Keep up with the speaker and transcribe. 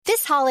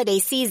holiday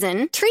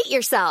season, treat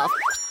yourself.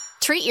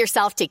 Treat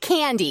yourself to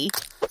candy.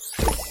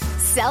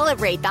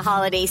 Celebrate the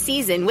holiday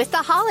season with the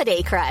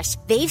Holiday Crush.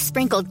 They've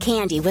sprinkled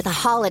candy with a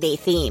holiday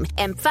theme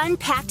and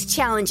fun-packed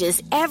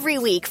challenges every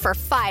week for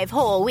 5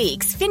 whole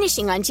weeks,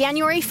 finishing on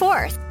January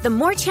 4th. The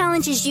more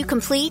challenges you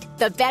complete,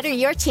 the better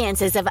your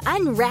chances of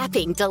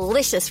unwrapping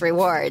delicious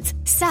rewards.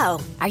 So,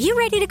 are you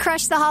ready to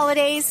crush the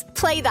holidays?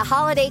 Play the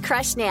Holiday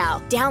Crush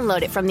now.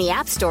 Download it from the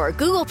App Store,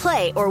 Google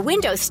Play, or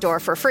Windows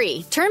Store for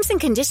free. Terms and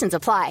conditions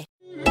apply.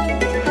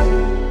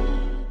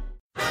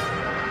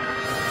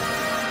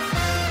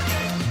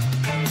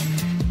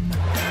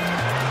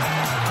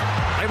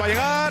 Va a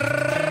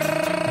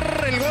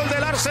llegar el gol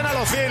del Arsenal.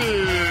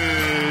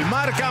 Ozil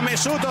marca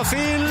Mesut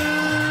Ozil.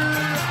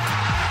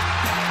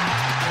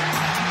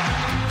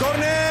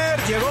 Corner,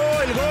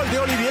 llegó el gol de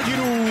Olivier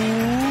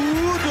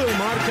Giroud.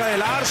 Marca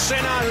el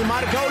Arsenal,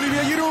 marca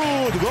Olivier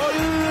Giroud. Gol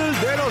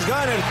de los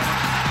Gunners.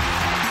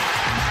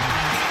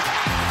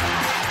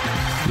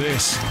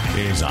 This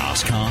is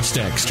Arsecast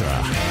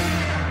Extra.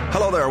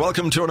 Hello there,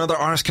 welcome to another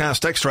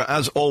Arsecast Extra,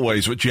 as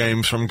always, with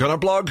James from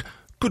Gunnerblog.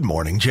 Good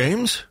morning,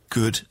 James.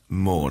 Good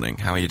morning.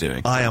 How are you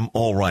doing? I am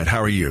all right.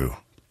 How are you?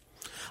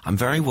 I'm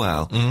very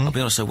well. I'll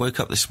be honest, I woke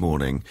up this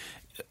morning.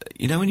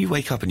 You know when you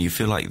wake up and you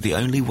feel like the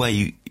only way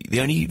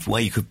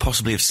you could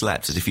possibly have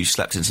slept is if you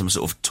slept in some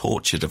sort of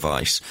torture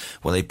device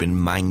where they've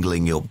been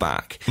mangling your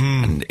back.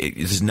 And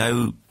there's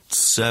no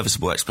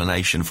serviceable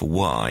explanation for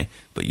why,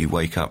 but you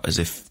wake up as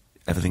if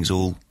everything's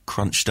all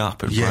crunched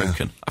up and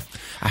broken.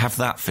 I have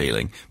that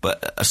feeling.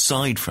 But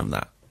aside from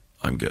that,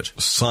 I'm good.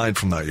 Aside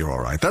from that, you're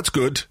all right. That's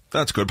good.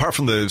 That's good. Apart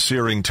from the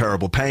searing,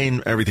 terrible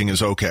pain, everything is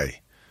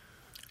okay.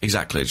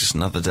 Exactly. Just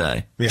another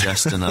day. Yeah.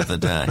 Just another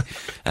day.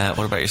 What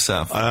about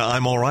yourself?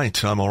 I'm all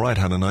right. I'm all right.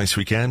 Had a nice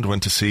weekend.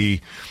 Went to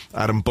see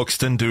Adam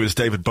Buxton do his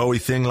David Bowie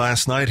thing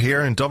last night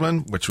here in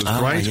Dublin, which was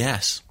great.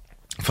 Yes.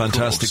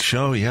 Fantastic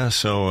show, yeah.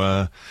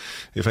 So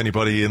if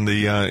anybody in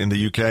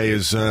the UK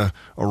is around,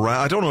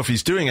 I don't know if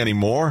he's doing any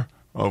more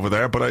over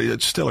there, but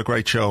it's still a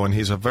great show, and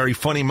he's a very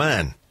funny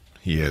man.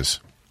 He is.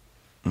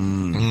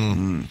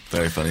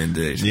 Very funny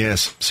indeed.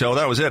 Yes. So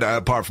that was it.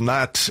 Apart from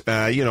that,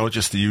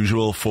 just the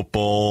usual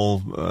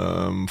football,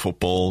 and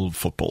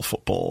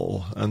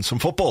some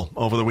football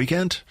over the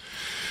weekend.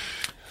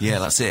 Yeah,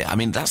 that's it. I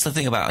mean, that's the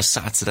thing about a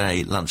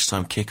Saturday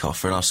lunchtime kickoff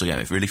for an Arsenal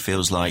game. It really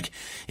feels like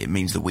it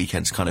means the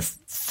weekend's kind of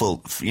full,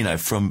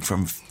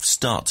 from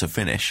start to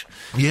finish.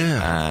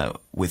 Yeah.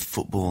 With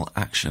football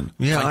action.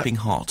 Yeah. Piping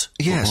hot.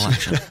 Yes. Football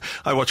action.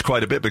 I watched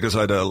quite a bit because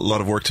I had a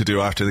lot of work to do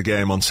after the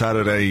game on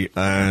Saturday,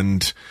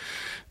 and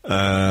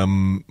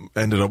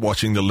ended up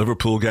watching the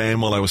Liverpool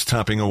game while I was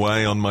tapping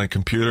away on my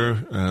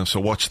computer. So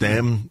watched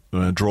them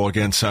draw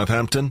against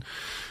Southampton.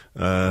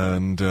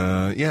 And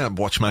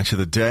watched Match of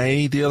the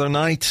Day the other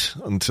night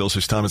until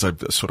such time as I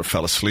sort of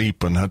fell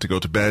asleep and had to go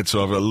to bed. So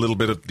I have a little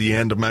bit at the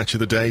end of Match of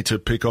the Day to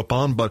pick up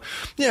on. But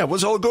yeah, it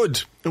was all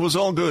good. It was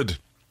all good.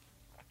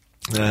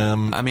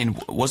 I mean,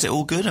 was it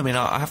all good? I mean,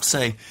 I have to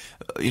say,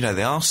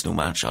 the Arsenal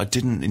match, I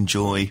didn't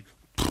enjoy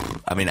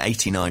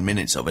 89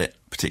 minutes of it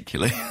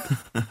particularly.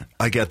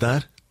 I get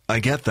that.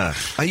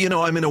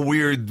 I'm in a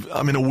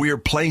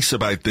weird place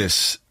about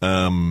this.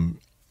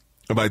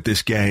 About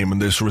this game and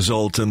this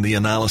result and the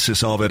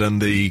analysis of it,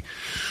 and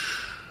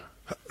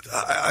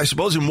I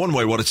suppose in one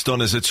way what it's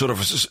done is it sort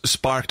of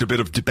sparked a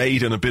bit of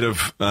debate and a bit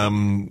of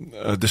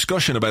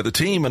discussion about the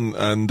team,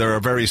 and there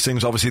are various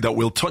things obviously that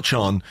we'll touch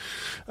on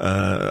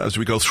as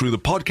we go through the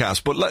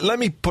podcast. But let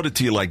me put it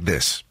to you like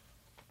this.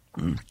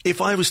 If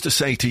I was to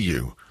say to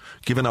you,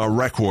 given our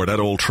record at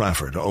Old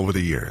Trafford over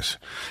the years,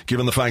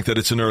 given the fact that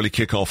it's an early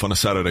kickoff on a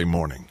Saturday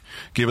morning,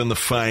 given the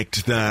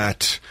fact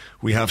that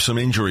we have some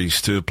injuries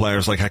to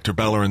players like Hector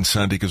Bellerin,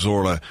 Santi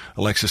Cazorla,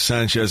 Alexis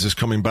Sanchez is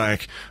coming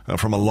back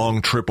from a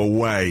long trip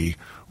away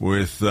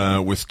with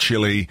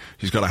Chile.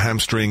 He's got a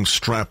hamstring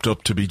strapped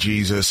up to be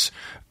Jesus.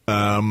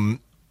 All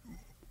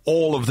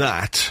of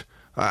that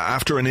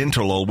after an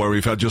interlull where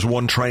we've had just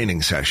one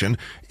training session.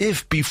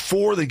 If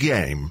before the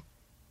game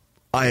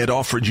I had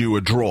offered you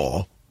a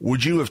draw,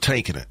 would you have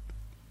taken it?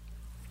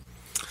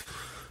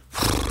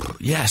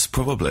 Yes,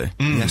 probably.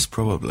 Yes,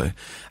 probably.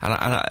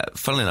 And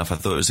funnily enough, I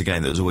thought it was a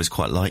game that was always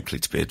quite likely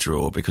to be a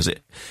draw because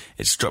it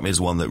struck me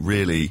as one that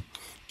really,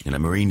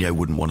 Mourinho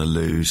wouldn't want to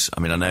lose. I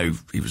mean, I know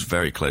he was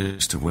very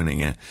close to winning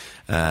it,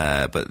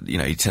 but,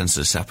 he tends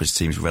to sap his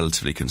teams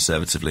relatively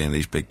conservatively in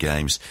these big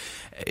games.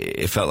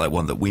 It felt like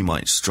one that we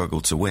might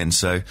struggle to win.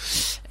 So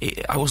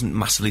I wasn't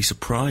massively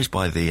surprised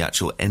by the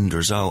actual end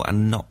result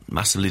and not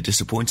massively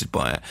disappointed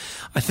by it.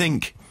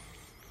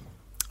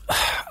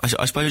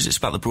 I suppose it's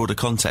about the broader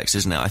context,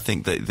 isn't it? I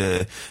think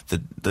that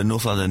the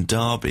North London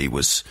derby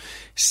was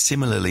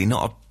similarly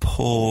not a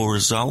poor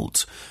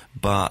result,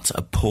 but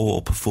a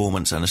poor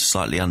performance and a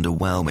slightly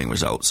underwhelming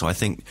result. So I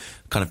think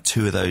kind of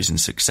two of those in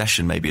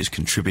succession maybe has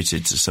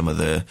contributed to some of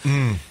the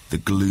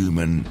gloom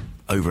and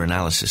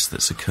over-analysis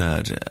that's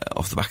occurred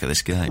off the back of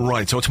this game.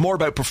 Right, so it's more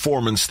about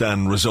performance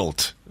than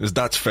result.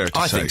 That's fair to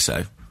say? I think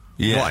so.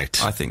 Yeah,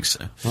 right. I think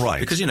so. Right.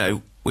 Because,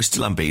 we're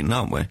still unbeaten,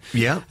 aren't we?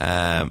 Yeah.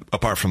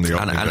 Apart from the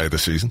opening day of the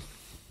season.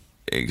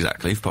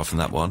 Exactly, apart from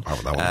that one.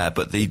 That one.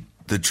 But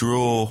a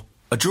draw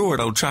at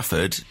Old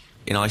Trafford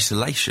in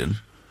isolation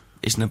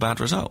isn't a bad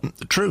result.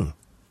 True.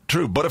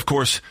 But of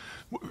course,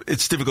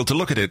 it's difficult to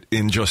look at it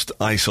in just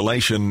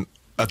isolation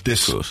at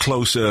this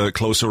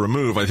closer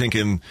remove. I think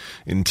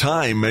in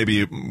time,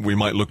 maybe we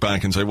might look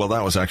back and say, well,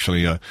 that was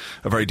actually a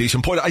very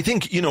decent point. I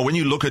think, when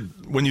you look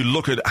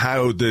at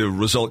how the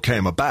result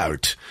came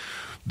about,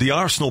 the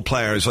Arsenal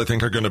players, I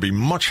think, are going to be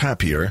much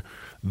happier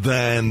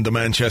than the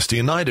Manchester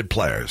United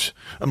players,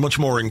 and much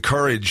more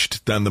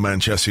encouraged than the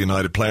Manchester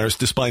United players,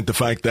 despite the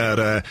fact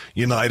that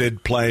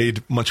United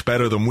played much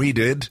better than we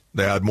did.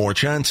 They had more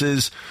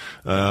chances.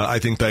 I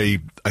think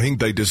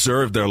they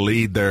deserved their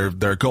lead.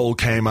 Their goal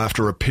came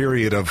after a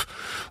period of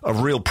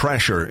real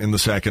pressure in the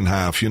second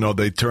half.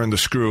 They turned the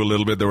screw a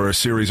little bit. There were a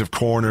series of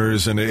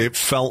corners, and it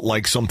felt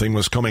like something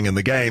was coming in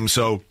the game.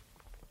 So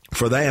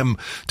for them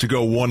to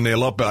go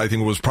 1-0 up, I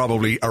think it was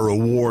probably a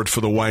reward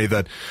for the way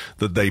that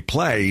they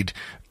played.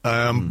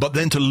 But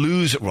then to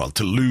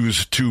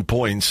lose 2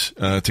 points,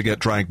 to get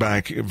dragged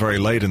back very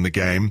late in the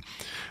game,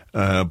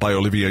 by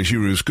Olivier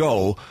Giroud's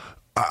goal,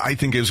 I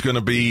think is going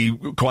to be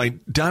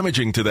quite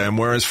damaging to them.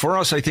 Whereas for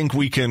us, I think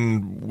we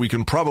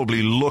can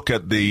probably look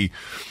at the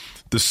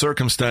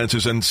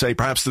circumstances and say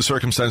perhaps the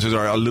circumstances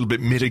are a little bit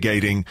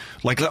mitigating.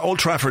 Like Old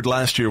Trafford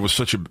last year was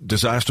such a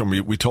disaster,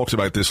 and we talked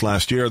about this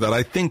last year, that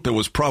I think there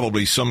was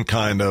probably some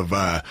kind of,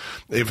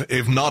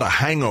 if not a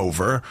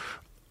hangover,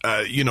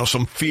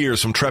 some fear,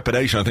 some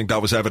trepidation. I think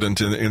that was evident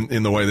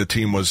in the way the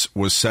team was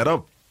set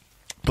up.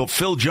 But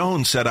Phil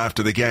Jones said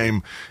after the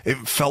game, it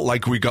felt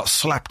like we got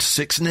slapped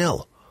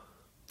 6-0.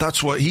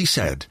 That's what he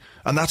said.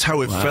 And that's how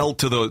it felt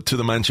to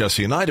the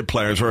Manchester United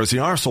players, whereas the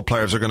Arsenal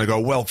players are going to go,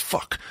 well,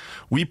 fuck,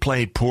 we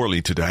played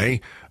poorly today,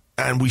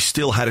 and we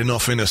still had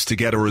enough in us to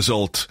get a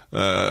result,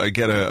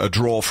 get a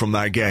draw from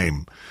that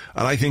game.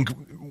 And I think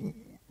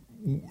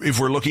if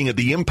we're looking at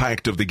the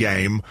impact of the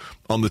game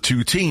on the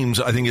two teams,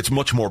 I think it's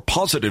much more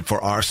positive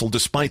for Arsenal,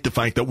 despite the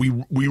fact that we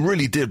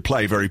really did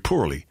play very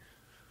poorly.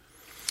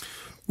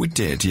 We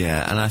did,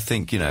 yeah. And I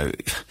think,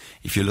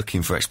 if you're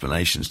looking for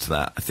explanations to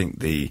that, I think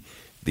the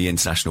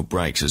international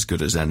break's as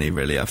good as any,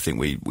 really. I think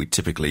we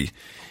typically,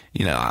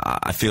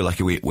 I feel like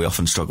we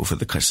often struggle for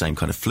the same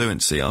kind of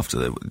fluency after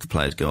the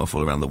players go off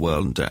all around the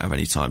world and don't have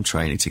any time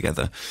training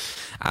together.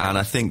 And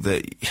I think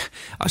that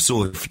I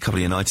saw a couple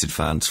of United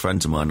fans,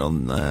 friends of mine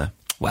on,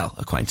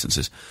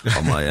 acquaintances,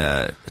 on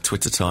my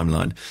Twitter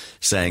timeline,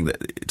 saying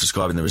that,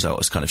 describing the result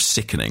as kind of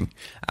sickening.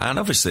 And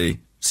obviously,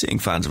 seeing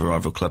fans of a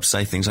rival club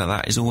say things like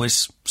that is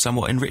always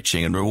somewhat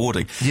enriching and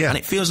rewarding. Yeah. And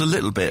it feels a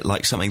little bit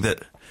like something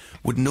that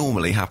would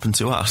normally happen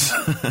to us.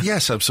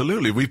 Yes,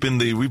 absolutely. We've been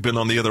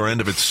on the other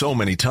end of it so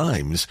many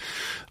times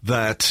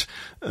that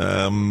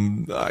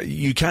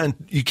you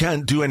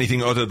can't do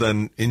anything other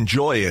than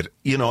enjoy it,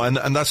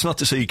 and that's not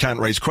to say you can't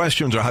raise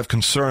questions or have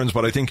concerns,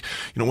 but I think,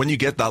 when you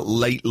get that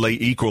late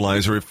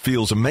equalizer, it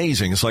feels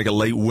amazing. It's like a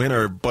late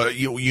winner, but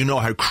you know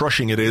how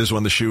crushing it is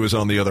when the shoe is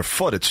on the other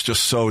foot. It's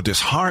just so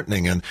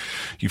disheartening, and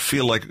you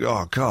feel like,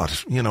 oh God,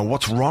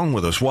 what's wrong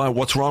with us?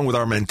 What's wrong with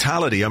our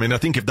mentality? I mean, I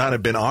think if that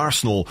had been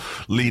Arsenal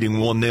leading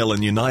 1-0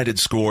 and United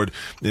scored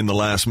in the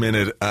last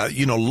minute,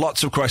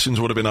 lots of questions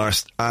would have been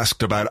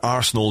asked about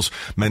Arsenal's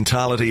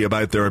mentality,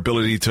 about their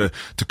ability to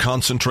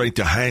concentrate,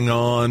 to hang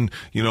on,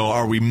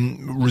 are we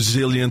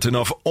resilient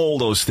enough? All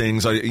those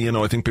things, I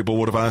think people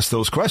would have asked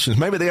those questions.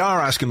 Maybe they are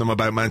asking them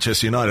about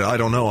Manchester United. I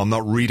don't know. I'm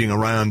not reading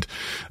around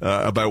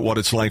about what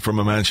it's like from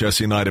a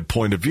Manchester United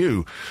point of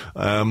view.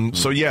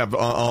 So yeah,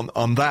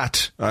 on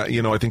that,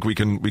 I think we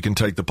can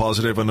take the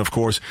positive, and of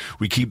course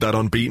we keep that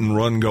unbeaten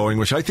run going,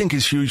 which I think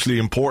is hugely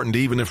important.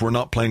 Even if we're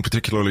not playing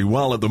particularly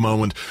well at the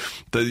moment,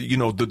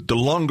 the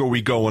longer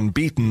we go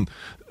unbeaten,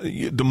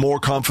 the more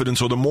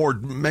confidence, or the more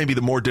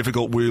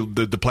difficult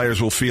the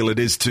players will feel it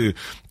is to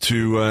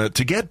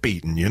get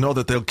beaten.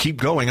 That they'll keep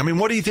going. I mean,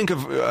 what do you think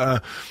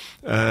of?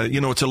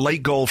 It's a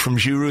late goal from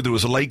Giroud. There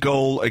was a late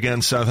goal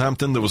against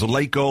Southampton. There was a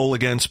late goal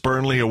against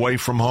Burnley away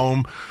from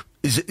home.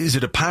 Is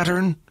it a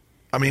pattern?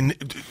 I mean,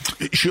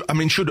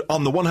 should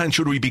on the one hand,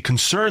 should we be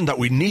concerned that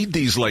we need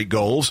these late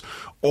goals,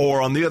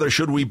 or on the other,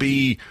 should we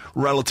be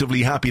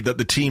relatively happy that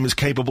the team is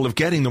capable of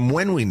getting them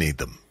when we need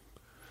them?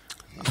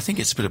 I think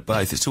it's a bit of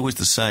both. It's always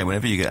the same.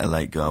 Whenever you get a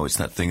late goal, it's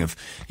that thing of,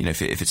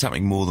 if it's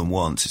happening more than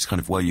once, it's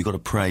kind of, you've got to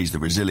praise the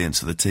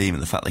resilience of the team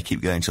and the fact they keep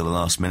going till the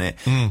last minute.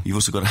 You've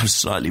also got to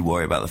slightly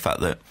worry about the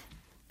fact that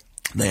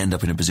they end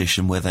up in a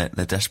position where they're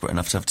desperate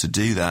enough to have to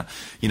do that.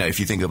 If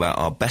you think about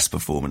our best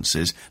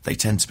performances, they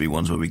tend to be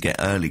ones where we get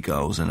early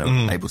goals and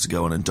are able to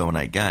go on and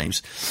dominate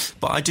games.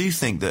 But I do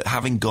think that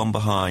having gone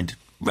behind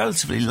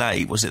relatively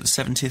late, was it the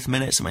 70th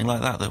minute, something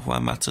like that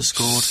Juan Mata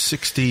scored?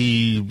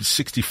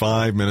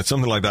 65 minutes,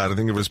 something like that. I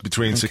think it was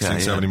between 60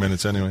 and 70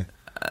 minutes anyway.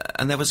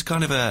 And there was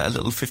kind of a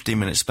little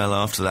 15-minute spell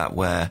after that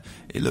where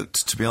it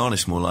looked, to be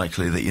honest, more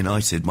likely that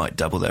United might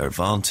double their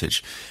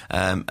advantage.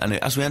 And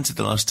as we entered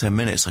the last 10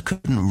 minutes, I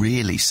couldn't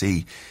really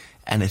see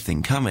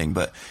anything coming.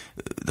 But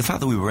the fact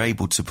that we were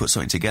able to put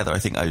something together, I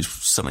think owes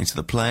something to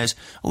the players,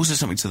 also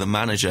something to the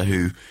manager,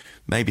 who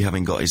maybe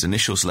having got his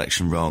initial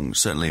selection wrong,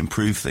 certainly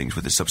improved things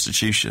with his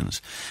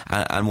substitutions.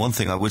 And one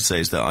thing I would say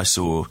is that I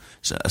saw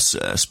a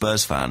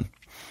Spurs fan,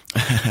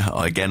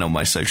 again on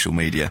my social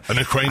media, an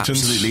acquaintance,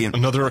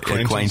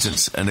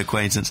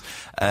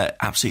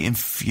 absolutely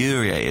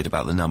infuriated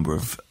about the number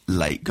of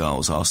late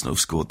goals Arsenal have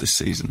scored this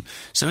season.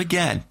 So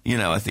again,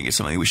 I think it's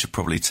something we should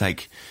probably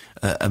take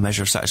a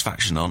measure of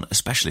satisfaction on,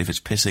 especially if it's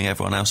pissing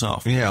everyone else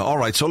off. Yeah, all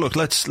right. So look,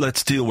 let's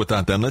deal with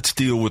that then. Let's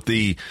deal with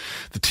the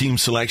team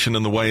selection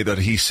and the way that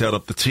he set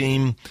up the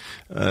team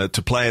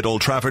to play at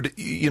Old Trafford.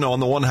 On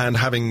the one hand,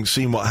 having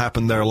seen what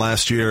happened there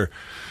last year,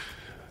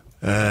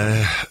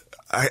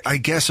 I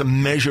guess a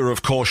measure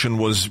of caution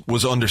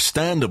was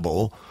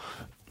understandable.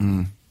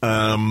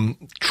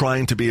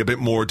 Trying to be a bit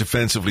more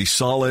defensively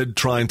solid,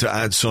 trying to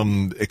add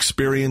some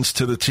experience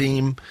to the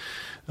team.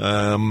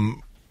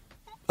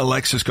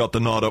 Alexis got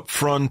the nod up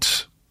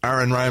front.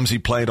 Aaron Ramsey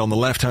played on the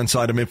left-hand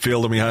side of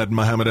midfield, and we had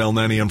Mohamed El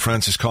Neni and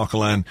Francis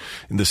Coquelin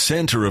in the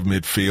centre of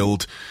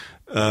midfield.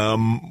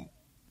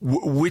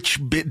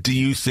 Which bit do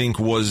you think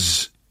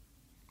was,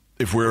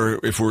 if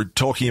we're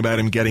talking about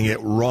him getting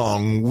it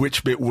wrong,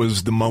 which bit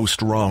was the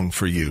most wrong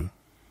for you?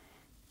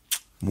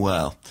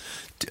 Well,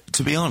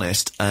 to be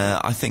honest,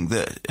 I think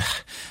that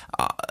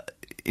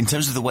in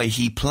terms of the way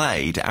he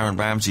played, Aaron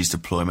Ramsey's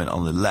deployment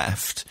on the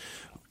left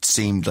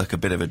seemed like a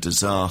bit of a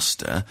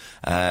disaster.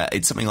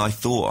 It's something I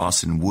thought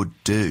Arsene would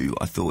do.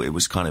 I thought it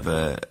was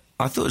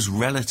it was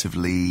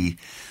relatively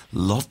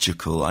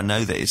logical. I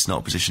know that it's not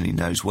a position he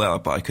knows well,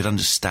 but I could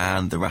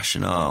understand the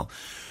rationale.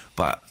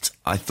 But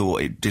I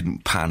thought it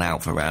didn't pan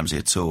out for Ramsey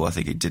at all. I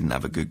think he didn't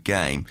have a good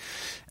game.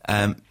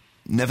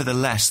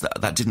 Nevertheless,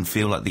 that didn't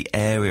feel like the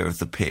area of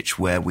the pitch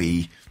where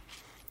we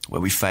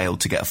failed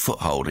to get a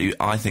foothold.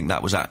 I think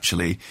that was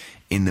actually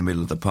in the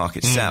middle of the park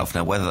itself.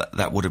 Now, whether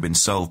that would have been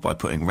solved by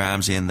putting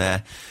Ramsey in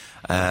there,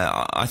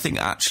 I think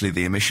actually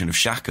the omission of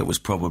Xhaka was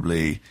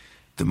probably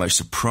the most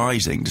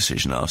surprising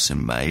decision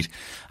Arsene made,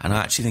 and I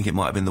actually think it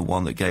might have been the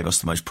one that gave us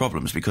the most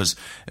problems, because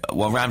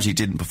while Ramsey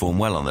didn't perform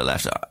well on the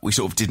left, we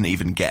sort of didn't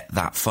even get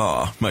that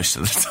far most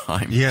of the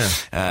time. Yeah.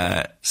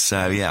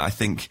 I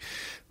think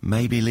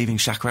maybe leaving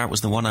Xhaka out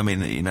was the one. I mean,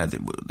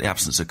 the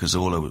absence of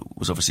Cazorla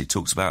was obviously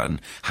talked about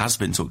and has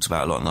been talked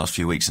about a lot in the last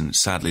few weeks, and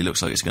sadly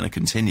looks like it's going to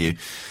continue.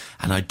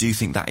 And I do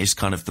think that is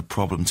kind of the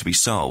problem to be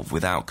solved.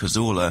 Without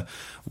Cazorla,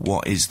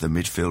 what is the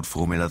midfield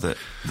formula that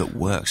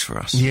works for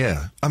us?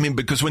 Yeah. I mean,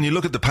 because when you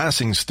look at the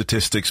passing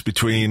statistics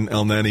between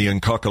El Neni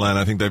and Coquelin,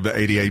 I think they've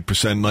 88%,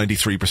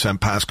 93%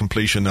 pass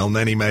completion. El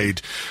Neni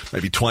made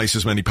maybe twice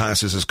as many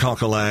passes as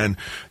Coquelin.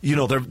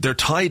 They're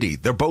tidy.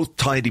 They're both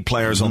tidy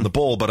players on the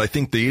ball, but I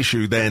think the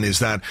issue then is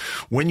that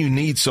when you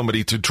need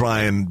somebody to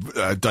try and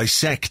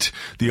dissect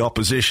the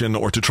opposition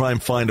or to try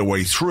and find a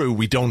way through,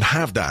 we don't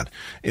have that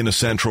in a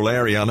central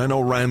area. And I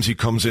know Ramsey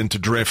comes in to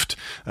drift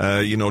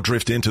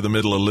into the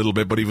middle a little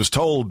bit, but he was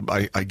told,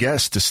 I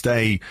guess, to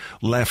stay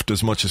left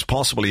as much as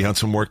possible. He had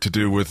some work to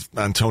do with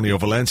Antonio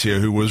Valencia,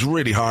 who was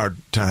really hard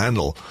to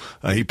handle.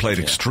 He played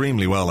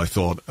extremely well, I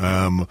thought.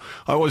 I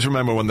always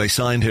remember when they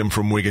signed him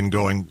from Wigan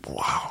going,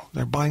 wow,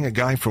 they're buying a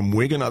guy from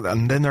Wigan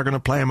and then they're going to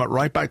play him at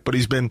right back, but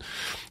he's been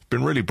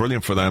really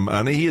brilliant for them,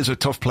 and he is a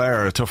tough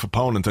player, a tough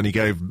opponent, and he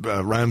gave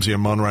Ramsey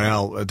and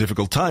Monreal a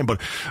difficult time. But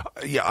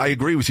yeah, I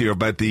agree with you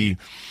about the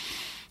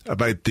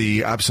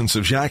absence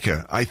of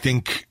Xhaka.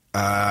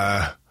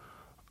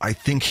 I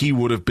think he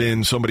would have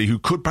been somebody who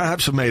could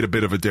perhaps have made a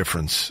bit of a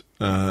difference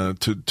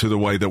to the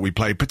way that we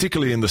played,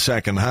 particularly in the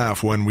second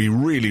half when we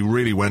really,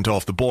 really went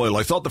off the boil.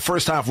 I thought the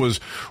first half was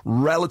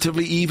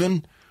relatively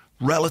even.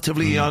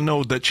 I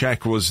know that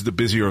Cech was the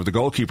busier of the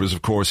goalkeepers,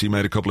 of course. He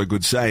made a couple of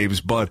good saves,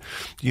 but,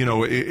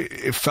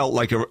 it felt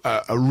like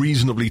a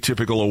reasonably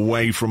typical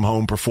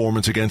away-from-home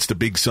performance against a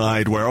big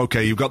side where,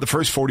 okay, you've got the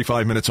first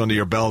 45 minutes under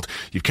your belt,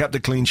 you've kept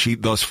a clean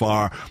sheet thus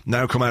far,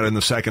 now come out in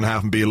the second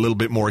half and be a little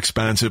bit more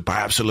expansive,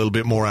 perhaps a little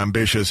bit more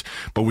ambitious,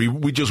 but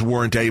we just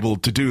weren't able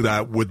to do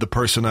that with the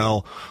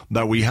personnel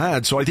that we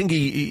had. So I think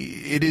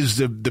it is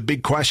the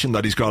big question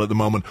that he's got at the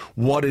moment.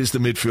 What is the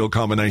midfield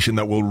combination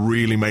that will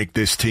really make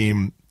this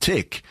team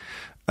tick?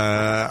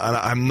 And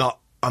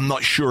I'm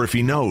not sure if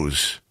he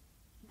knows.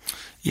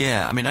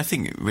 Yeah, I mean, I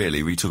think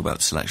really we talk about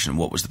the selection and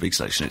what was the big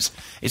selection.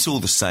 It's all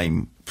the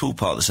same, all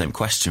part of the same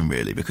question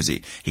really, because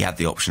he had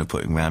the option of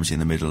putting Ramsey in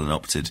the middle and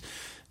opted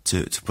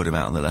to put him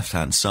out on the left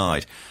hand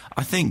side.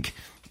 I think.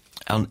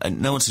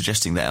 And no one's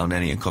suggesting that El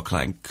Neni and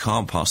Coquelin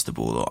can't pass the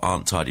ball or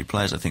aren't tidy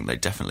players. I think they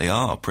definitely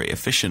are pretty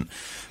efficient.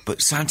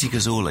 But Santi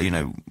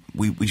Cazorla,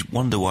 we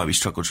wonder why we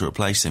struggle to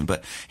replace him.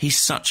 But he's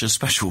such a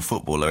special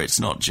footballer. It's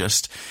not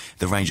just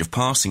the range of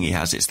passing he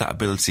has. It's that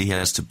ability he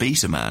has to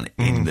beat a man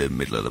in the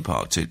middle of the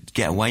park, to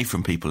get away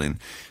from people in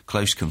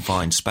close,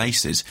 confined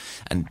spaces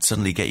and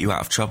suddenly get you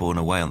out of trouble and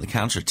away on the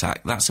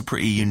counter-attack. That's a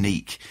pretty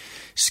unique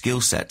skill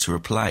set to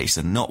replace,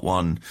 and not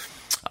one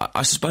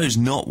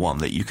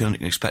that you can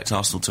expect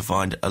Arsenal to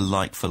find a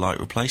like-for-like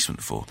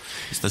replacement for.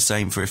 It's the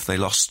same for if they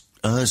lost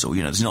Ozil.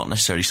 There's not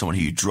necessarily someone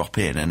who you drop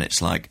in and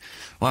it's like,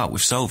 wow,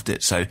 we've solved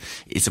it. So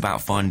it's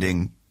about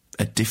finding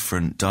a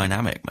different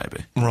dynamic,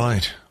 maybe.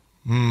 Right.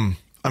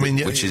 I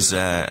mean, which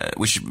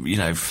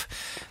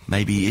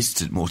maybe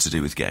is more to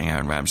do with getting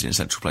Aaron Ramsey in a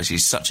central place.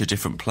 He's such a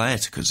different player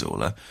to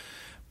Cazorla,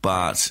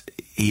 but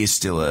he is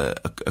still a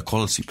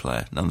quality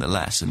player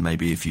nonetheless. And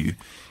maybe if you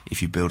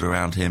build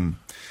around him,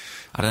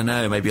 I don't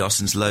know, maybe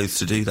Arsene's loath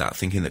to do that,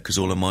 thinking that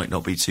Cazorla might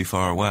not be too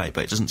far away.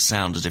 But it doesn't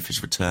sound as if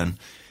his return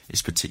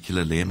is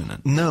particularly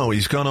imminent. No,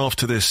 he's gone off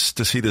to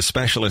see this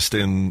specialist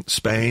in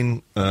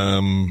Spain,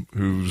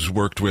 who's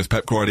worked with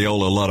Pep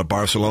Guardiola a lot at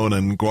Barcelona,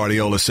 and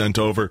Guardiola sent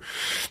over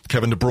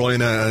Kevin De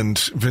Bruyne and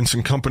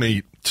Vincent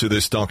Kompany to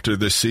this doctor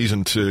this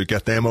season to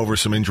get them over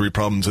some injury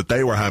problems that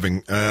they were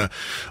having.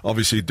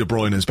 Obviously, De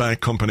Bruyne is back.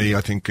 Kompany,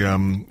 I think,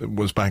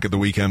 was back at the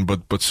weekend,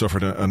 but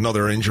suffered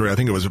another injury. I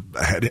think it was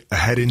a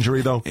head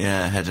injury, though.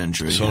 Yeah, head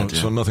injury.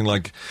 So nothing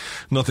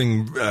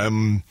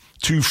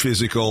too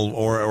physical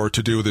or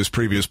to do with his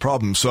previous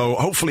problem. So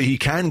hopefully he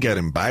can get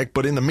him back.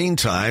 But in the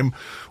meantime,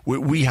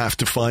 we have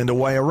to find a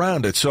way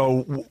around it.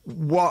 So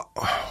what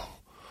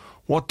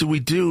do we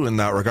do in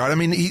that regard? I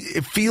mean,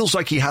 it feels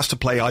like he has to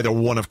play either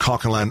one of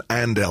Coquelin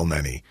and El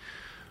Neni.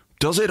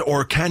 Does it?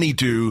 Or can he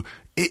do...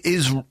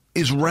 Is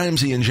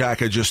Ramsey and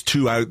Xhaka just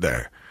too out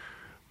there?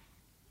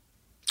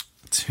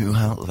 Too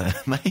out there,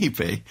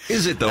 maybe.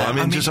 Is it, though?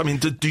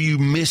 Do you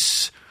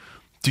miss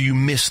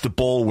the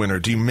ball winner?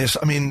 Do you miss...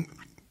 I mean...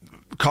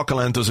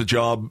 Coquelin does a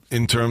job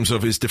in terms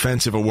of his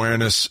defensive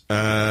awareness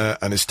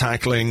and his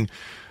tackling.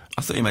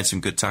 I thought he made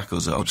some good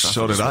tackles at Old Trafford.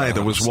 So did I.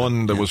 There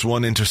was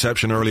one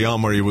interception early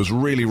on where he was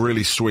really,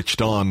 really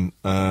switched on.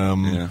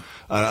 And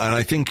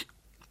I think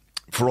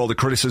for all the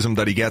criticism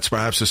that he gets,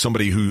 perhaps as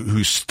somebody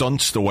who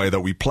stunts the way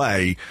that we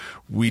play,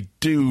 we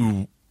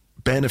do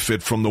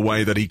benefit from the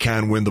way that he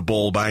can win the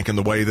ball back and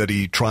the way that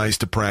he tries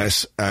to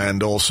press,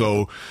 and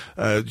also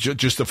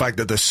just the fact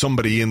that there's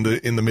somebody in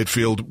the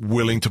midfield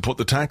willing to put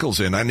the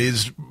tackles in and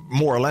is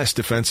more or less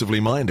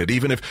defensively minded,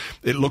 even if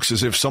it looks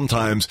as if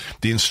sometimes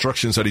the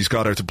instructions that he's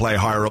got are to play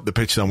higher up the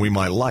pitch than we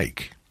might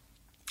like.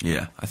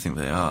 Yeah, I think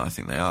they are.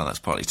 That's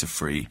partly to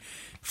free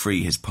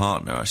his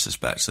partner, I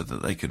suspect, so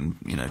that they can,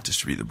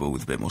 distribute the ball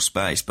with a bit more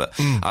space. But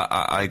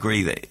I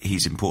agree that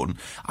he's important.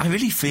 I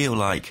really feel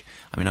like,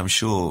 I'm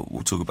sure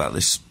we'll talk about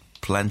this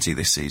plenty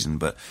this season,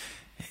 but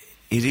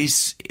it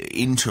is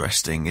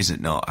interesting, is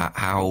it not,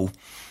 how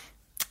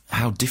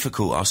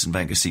difficult Arsene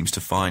Wenger seems to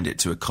find it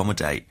to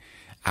accommodate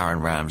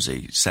Aaron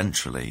Ramsey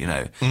centrally.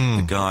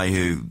 The guy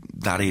who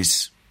that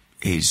is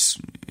his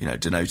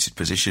denoted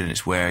position,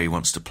 it's where he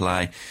wants to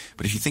play.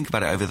 But if you think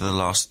about it over the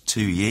last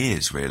 2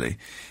 years, really,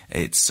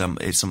 it's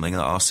something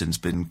that Arsene's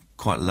been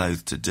quite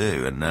loath to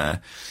do, and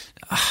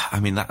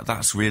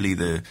that's really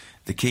the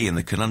key and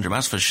the conundrum.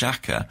 As for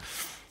Xhaka,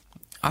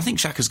 I think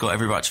Xhaka's got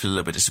every right to feel a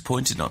little bit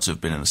disappointed not to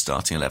have been in the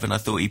starting 11. I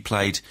thought he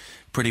played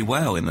pretty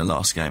well in the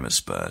last game at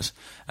Spurs,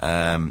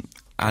 and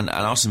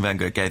Arsene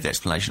Wenger gave the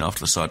explanation after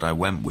the side I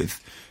went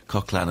with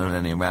Coquelin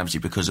and Neni and Ramsey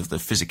because of the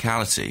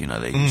physicality.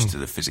 They're used to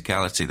the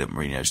physicality that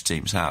Mourinho's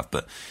teams have.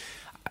 But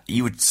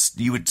you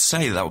would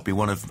say that would be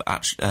one of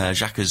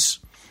Xhaka's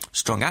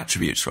strong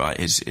attributes, right?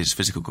 His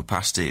physical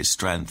capacity, his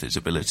strength, his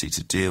ability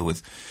to deal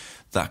with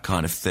that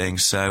kind of thing.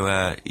 So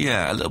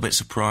a little bit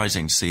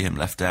surprising to see him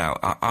left out.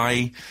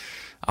 I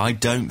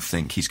don't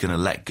think he's going to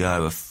let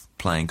go of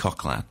playing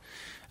Coquelin,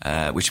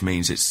 which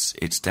means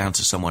it's down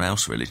to someone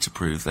else really to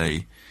prove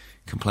they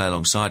can play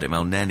alongside him.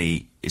 El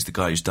Neni is the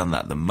guy who's done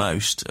that the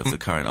most of the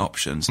current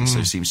options, and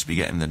so seems to be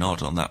getting the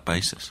nod on that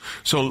basis.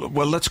 So,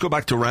 well, let's go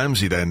back to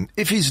Ramsey then.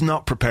 If he's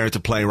not prepared to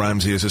play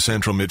Ramsey as a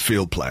central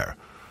midfield player,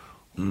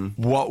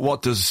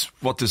 what does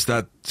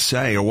that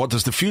say, or what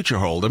does the future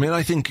hold?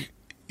 I think,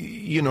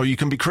 you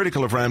can be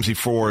critical of Ramsey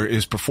for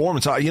his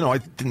performance. I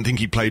didn't think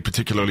he played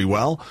particularly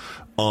well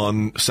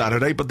on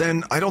Saturday, but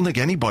then I don't think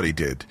anybody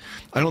did.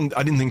 I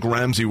didn't think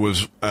Ramsey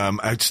was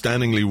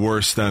outstandingly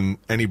worse than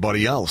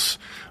anybody else.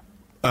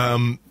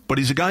 But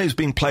he's a guy who's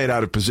being played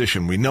out of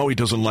position. We know he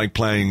doesn't like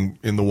playing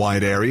in the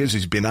wide areas.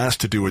 He's been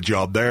asked to do a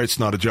job there. It's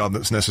not a job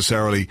that's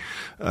necessarily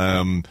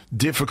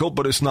difficult,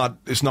 but it's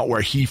not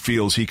where he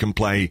feels he can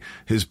play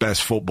his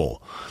best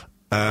football.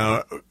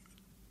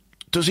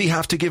 Does he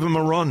have to give him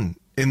a run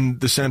in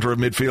the centre of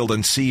midfield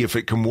and see if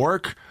it can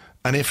work?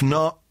 And if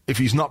not, if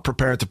he's not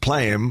prepared to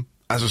play him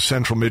as a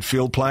central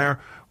midfield player,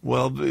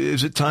 well,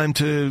 is it time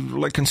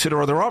to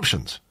consider other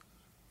options?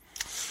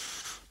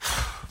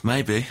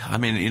 Maybe.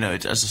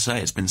 As I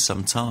say, it's been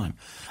some time.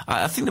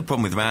 I think the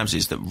problem with Ramsey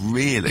is that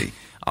really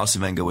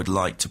Arsene Wenger would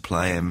like to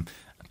play him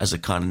as a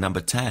kind of number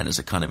 10, as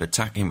a kind of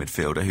attacking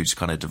midfielder who's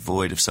kind of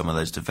devoid of some of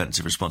those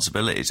defensive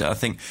responsibilities. I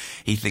think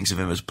he thinks of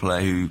him as a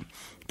player who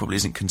probably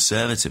isn't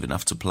conservative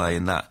enough to play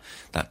in that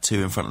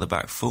two in front of the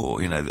back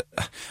four.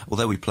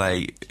 Although we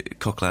play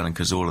Coquelin and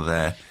Cazorla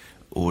there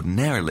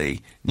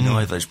ordinarily,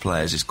 neither of those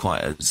players is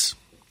quite as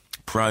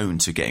prone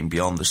to getting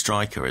beyond the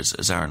striker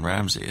as Aaron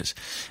Ramsey is.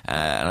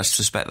 And I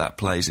suspect that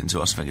plays into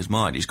Arsene Wenger's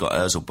mind. He's got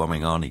Ozil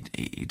bombing on.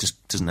 He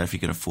just doesn't know if he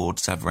can afford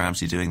to have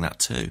Ramsey doing that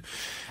too.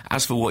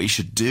 As for what he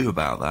should do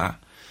about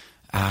that,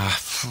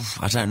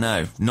 I don't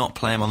know. Not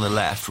play him on the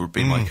left would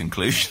be my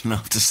conclusion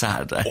after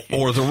Saturday.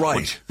 Or the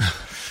right.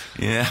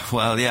 Yeah,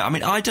 well, yeah. I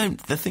mean,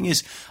 the thing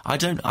is, I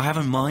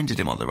haven't minded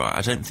him on the right.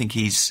 I don't think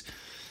he's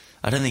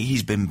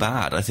been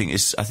bad. I think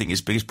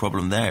his biggest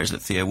problem there is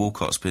that Theo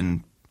Walcott's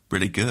been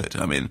really good.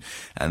 I mean,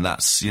 and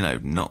that's,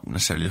 not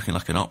necessarily looking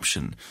like an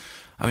option.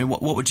 I mean,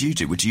 what would you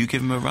do? Would you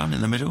give him a run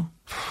in the middle?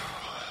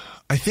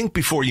 I think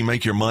before you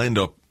make your mind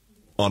up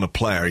on a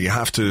player, you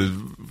have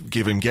to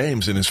give him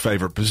games in his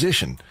favourite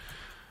position.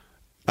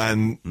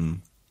 And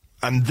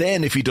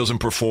then if he doesn't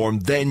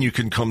perform, then you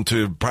can come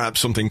to perhaps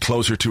something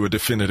closer to a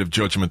definitive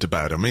judgment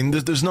about him. I mean,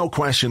 there's no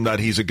question that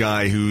he's a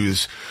guy who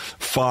is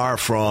far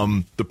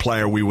from the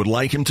player we would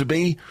like him to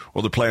be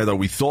or the player that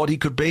we thought he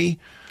could be.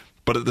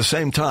 But at the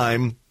same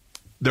time,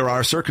 there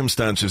are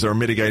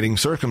mitigating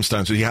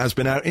circumstances. He has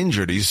been out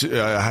injured. He's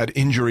had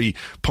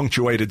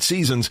injury-punctuated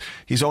seasons.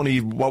 He's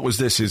only,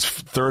 his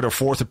third or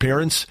fourth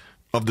appearance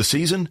of the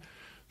season?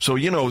 So,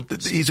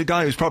 he's a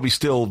guy who's probably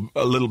still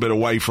a little bit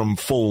away from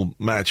full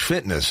match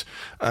fitness.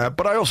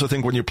 But I also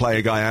think when you play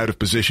a guy out of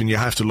position, you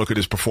have to look at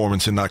his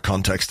performance in that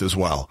context as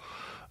well.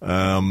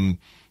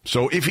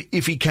 So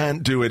if he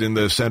can't do it in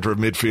the centre of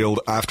midfield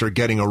after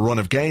getting a run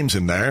of games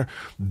in there,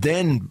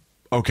 then,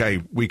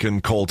 okay, we can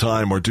call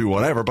time or do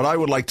whatever. But I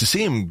would like to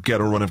see him get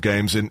a run of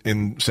games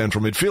in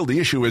central midfield. The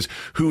issue is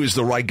who is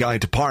the right guy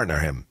to partner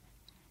him.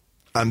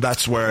 And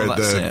that's where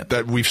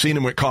that we've seen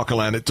him with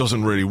Coquelin. It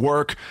doesn't really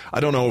work.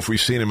 I don't know if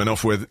we've seen him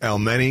enough with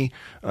Elneny,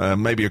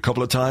 maybe a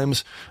couple of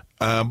times.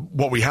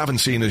 What we haven't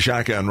seen is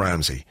Xhaka and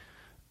Ramsey.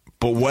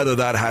 But whether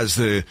that has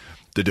the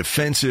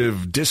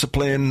defensive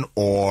discipline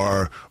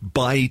or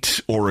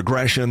bite or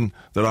aggression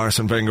that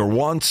Arsene Wenger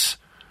wants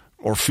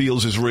or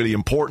feels is really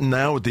important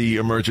now with the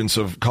emergence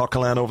of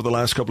Coquelin over the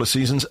last couple of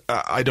seasons,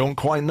 I don't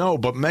quite know.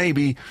 But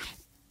maybe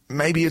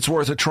it's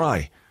worth a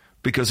try.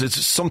 Because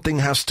something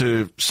has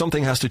to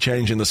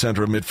change in the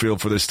centre of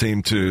midfield for this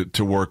team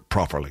to work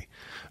properly.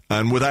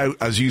 And without,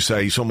 as you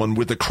say, someone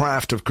with the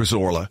craft of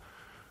Cazorla,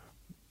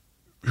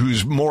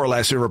 who's more or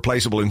less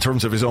irreplaceable in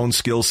terms of his own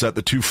skill set,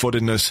 the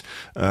two-footedness,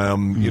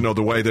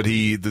 the way that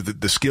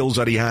the skills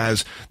that he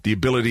has, the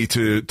ability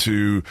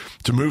to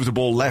move the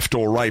ball left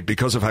or right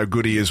because of how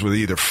good he is with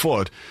either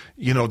foot,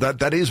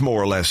 that is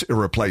more or less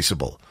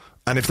irreplaceable.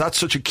 And if that's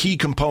such a key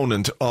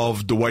component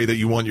of the way that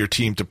you want your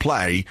team to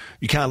play,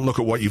 you can't look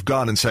at what you've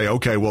got and say,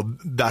 okay, well,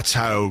 that's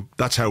how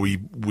we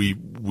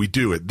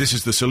do it. This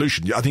is the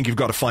solution. I think you've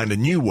got to find a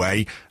new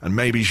way, and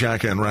maybe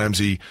Xhaka and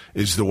Ramsey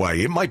is the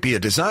way. It might be a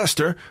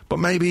disaster, but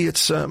maybe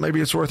it's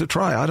worth a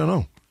try. I don't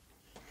know.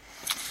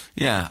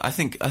 Yeah, I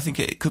think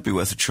it could be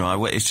worth a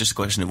try. It's just a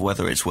question of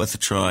whether it's worth a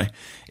try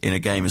in a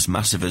game as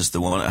massive as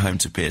the one at home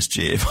to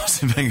PSG. If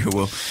Arsene Wenger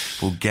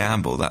will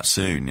gamble that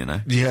soon,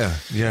 Yeah.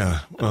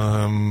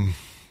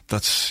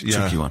 That's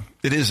tricky one.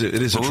 It is a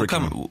tricky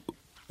one.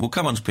 We'll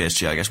come on to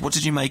PSG, I guess. What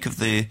did you make of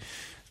the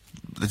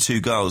two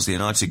goals, the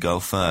United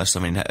goal first? I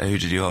mean, who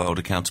did you hold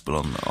accountable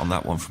on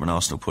that one from an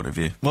Arsenal point of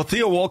view? Well,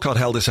 Theo Walcott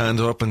held his hand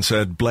up and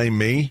said, blame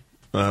me.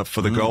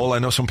 For the goal. I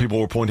know some people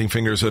were pointing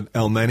fingers at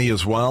Elneny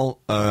as well.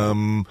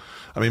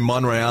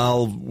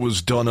 Monreal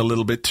was done a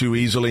little bit too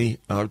easily,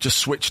 just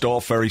switched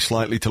off very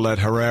slightly to let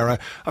Herrera.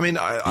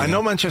 I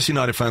know Manchester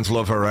United fans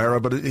love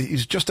Herrera, but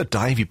he's just a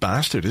divey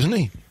bastard, isn't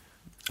he?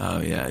 Oh,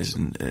 yeah, he's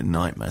a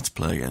nightmare to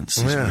play against.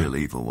 He's a real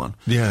evil one.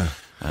 Yeah.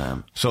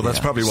 So that's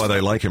probably why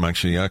they like him,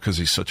 actually, because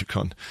he's such a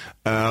cunt.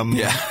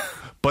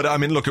 But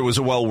look, it was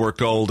a well-worked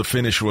goal. The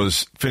finish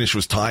was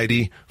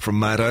tidy from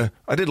Mata.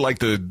 I did like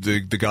the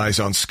guys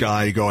on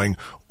Sky going,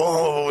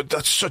 "Oh,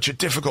 that's such a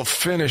difficult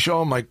finish.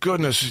 Oh my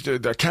goodness,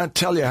 I can't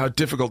tell you how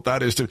difficult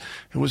that is." It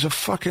was a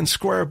fucking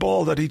square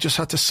ball that he just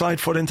had to side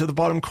foot into the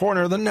bottom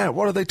corner of the net.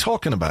 What are they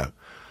talking about?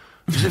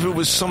 As if it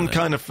was some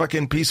kind of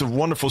fucking piece of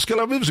wonderful skill.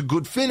 It was a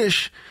good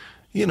finish,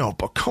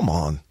 But come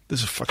on.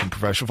 This is fucking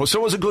professional. So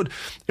it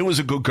was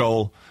a good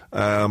goal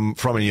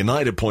from a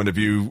United point of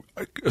view,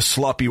 a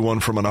sloppy one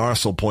from an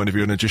Arsenal point of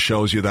view, and it just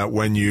shows you that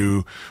when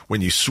you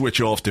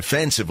switch off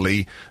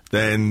defensively,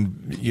 then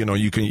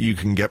you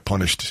can get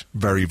punished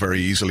very, very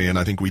easily. And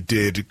I think we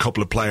did. A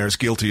couple of players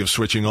guilty of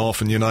switching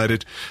off, and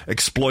United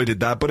exploited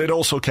that. But it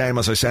also came,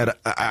 as I said,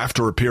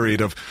 after a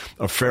period of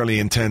fairly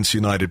intense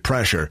United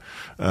pressure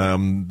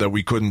that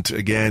we couldn't.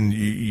 Again,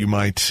 you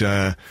might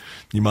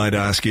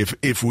ask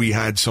if we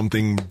had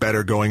something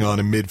better going on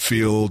in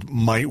midfield,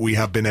 might we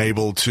have been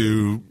able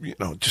to,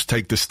 just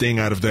take the sting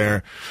out of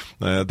their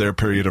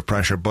period of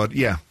pressure? But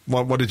yeah,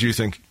 what did you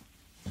think?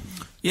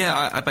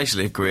 Yeah, I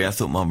basically agree. I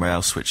thought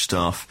Monreal switched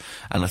off,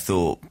 and I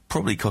thought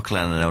probably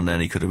Coquelin and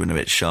Elneny could have been a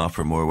bit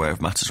sharper and more aware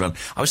of Mata's run.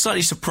 I was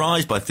slightly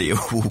surprised by Theo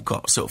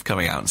Walcott sort of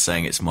coming out and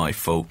saying it's my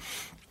fault.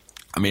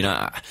 I mean,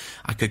 I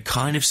could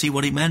kind of see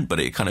what he meant,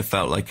 but it kind of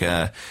felt like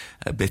a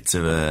bit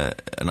of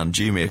an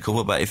undue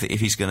miracle. But if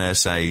he's going to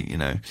say,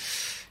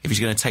 if he's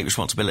going to take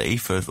responsibility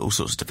for all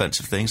sorts of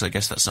defensive things, I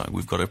guess that's something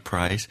we've got to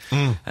praise.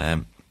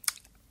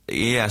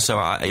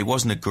 It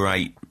wasn't a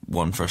great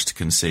one for us to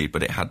concede,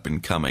 but it had been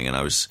coming, and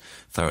I was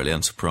thoroughly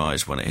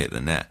unsurprised when it hit the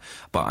net.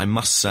 But I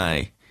must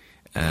say,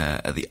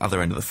 at the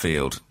other end of the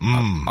field,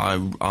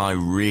 I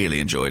really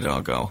enjoyed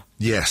our goal.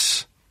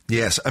 Yes.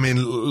 Yes, I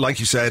mean, like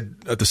you said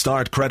at the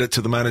start, credit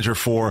to the manager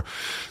for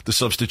the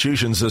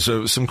substitutions.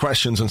 There's some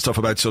questions and stuff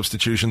about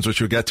substitutions,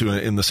 which we'll get to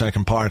in the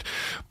second part.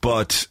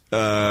 But,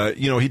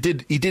 he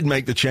did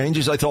make the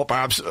changes. I thought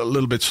perhaps a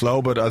little bit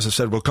slow, but as I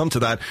said, we'll come to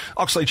that.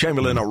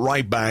 Oxlade-Chamberlain at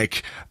right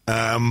back.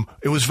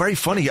 It was very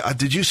funny.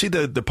 Did you see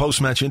the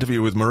post-match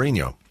interview with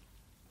Mourinho?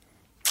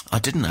 I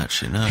didn't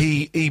actually, no.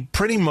 He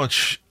pretty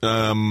much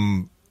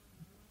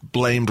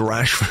blamed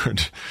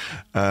Rashford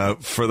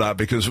for that,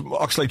 because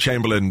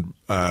Oxlade-Chamberlain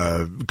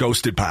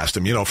ghosted past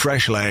him.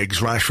 Fresh legs.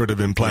 Rashford had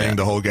been playing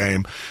the whole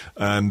game,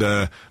 and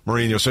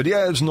Mourinho said,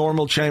 it's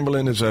normal.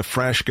 Chamberlain is a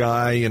fresh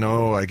guy,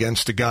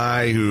 against a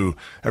guy who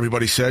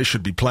everybody says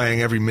should be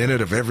playing every minute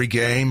of every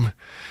game.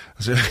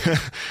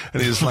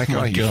 And he's like,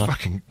 oh, you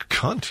fucking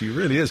cunt. He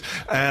really is.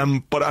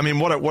 But I mean,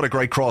 what a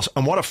great cross,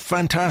 and what a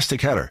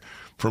fantastic header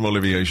from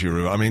Olivier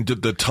Giroud. I mean,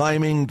 the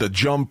timing, the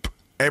jump,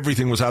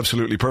 everything was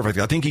absolutely perfect.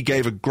 I think he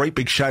gave a great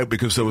big shout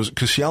because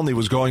Koscielny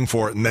was going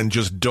for it and then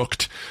just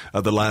ducked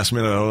at the last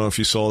minute. I don't know if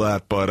you saw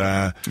that, but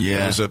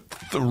it was a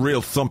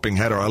real thumping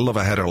header. I love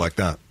a header like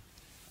that.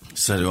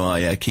 So do I.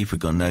 Yeah, keeper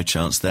got no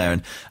chance there.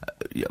 And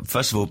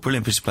first of all,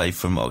 brilliant piece of play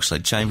from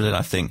Oxlade-Chamberlain.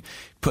 I think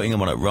putting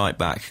him on at right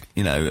back,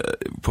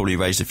 probably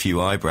raised a few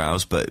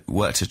eyebrows, but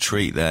worked a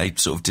treat there. He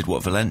sort of did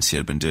what Valencia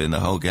had been doing the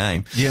whole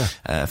game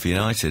for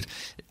United.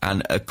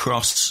 And a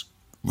cross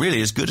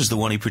really as good as the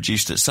one he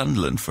produced at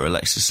Sunderland for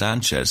Alexis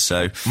Sanchez.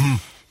 So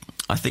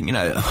I think,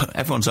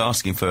 everyone's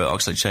asking for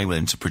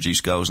Oxlade-Chamberlain to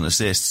produce goals and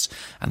assists,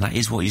 and that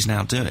is what he's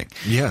now doing.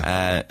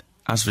 Yeah.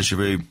 As for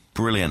Giroud,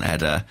 brilliant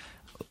header.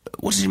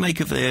 What did you make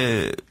of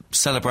the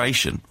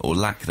celebration, or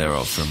lack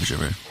thereof, from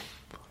Giroud?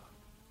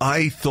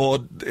 I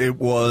thought it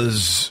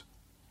was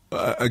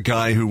a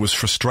guy who was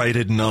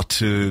frustrated not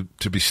to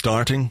be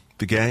starting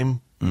the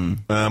game.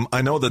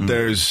 I know that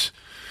there's,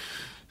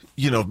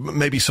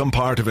 maybe some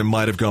part of him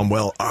might have gone,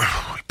 well,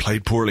 I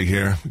played poorly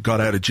here, got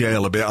out of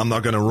jail a bit. I'm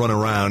not going to run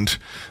around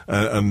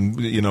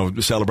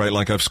and celebrate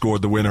like I've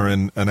scored the winner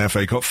in an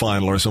FA Cup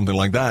final or something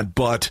like that.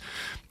 But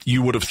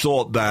you would have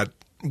thought that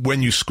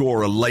when you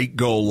score a late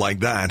goal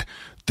like that,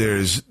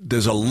 there's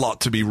a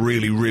lot to be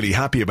really, really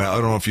happy about.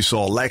 I don't know if you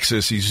saw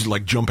Alexis. He's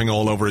like jumping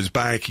all over his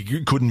back.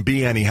 He couldn't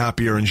be any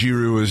happier. And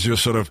Giroud is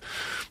just sort of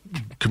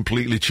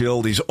completely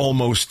chilled. He's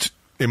almost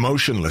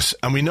emotionless.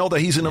 And we know that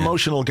he's an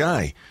emotional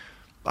guy.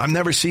 I've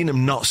never seen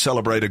him not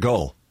celebrate a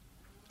goal.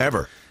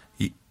 Ever.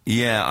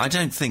 Yeah, I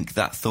don't think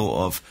that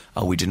thought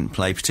of, we didn't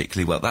play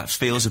particularly well, that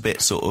feels a bit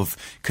sort of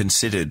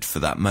considered for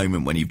that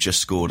moment when you've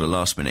just scored a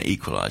last-minute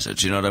equaliser.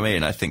 Do you know what I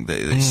mean? I think that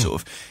it's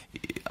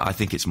I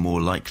think it's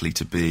more likely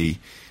to be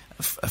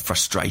a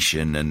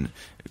frustration and,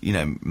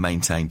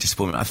 maintain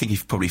disappointment. I think he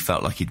probably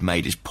felt like he'd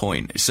made his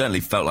point. It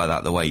certainly felt like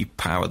that the way he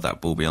powered that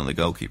ball beyond the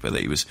goalkeeper,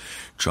 that he was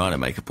trying to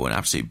make a point.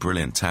 Absolutely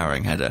brilliant,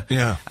 towering header.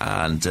 Yeah.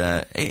 And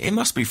it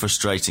must be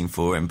frustrating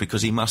for him,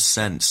 because he must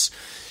sense...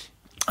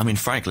 I mean,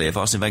 frankly, if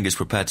Arsene Wenger's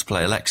prepared to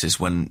play Alexis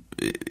when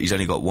he's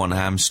only got one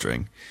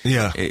hamstring,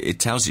 it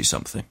tells you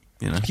something,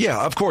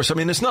 Yeah, of course. I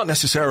mean, it's not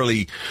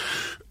necessarily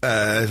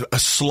a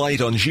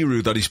slight on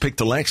Giroud that he's picked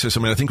Alexis.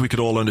 I mean, I think we could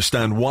all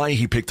understand why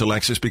he picked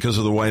Alexis, because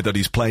of the way that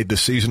he's played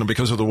this season and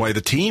because of the way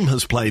the team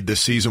has played this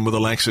season with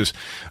Alexis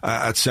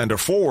at centre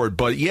forward.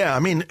 But yeah, I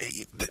mean,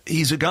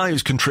 he's a guy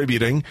who's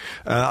contributing.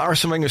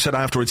 Arsene Wenger said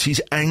afterwards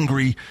he's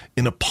angry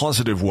in a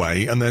positive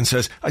way, and then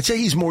says, I'd say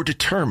he's more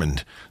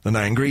determined than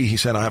angry. He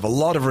said, I have a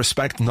lot of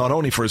respect not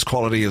only for his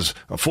quality as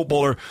a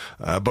footballer,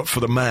 but for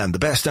the man. The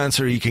best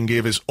answer he can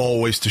give is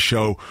always to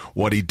show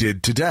what he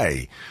did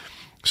today.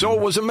 So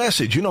it was a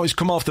message. He's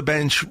come off the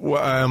bench,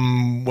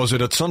 was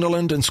it at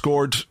Sunderland, and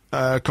scored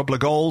a couple of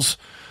goals.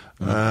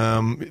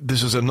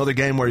 This is another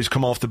game where he's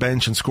come off the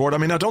bench and scored. I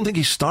mean, I don't think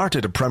he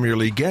started a Premier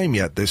League game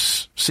yet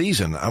this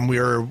season. And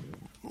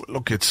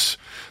it's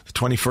the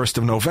 21st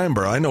of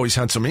November. I know he's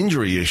had some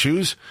injury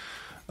issues.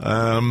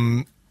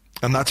 And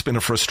that's been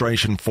a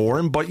frustration for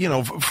him. But,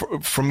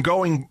 from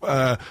going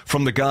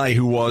from the guy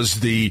who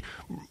was the...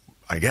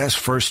 I guess,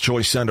 first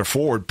choice centre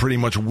forward pretty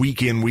much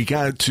week in, week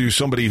out, to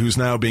somebody who's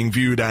now being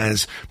viewed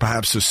as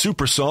perhaps a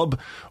super sub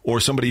or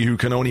somebody who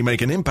can only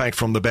make an impact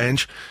from the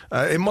bench,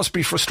 it must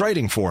be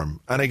frustrating for him.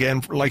 And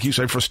again, like you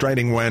say,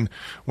 frustrating when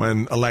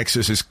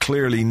Alexis is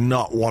clearly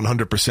not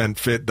 100%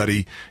 fit, that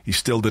he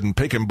still didn't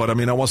pick him. But I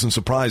mean, I wasn't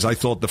surprised. I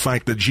thought the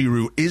fact that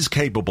Giroud is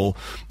capable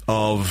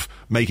of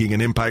making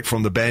an impact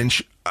from the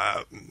bench,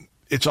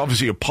 it's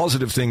obviously a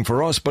positive thing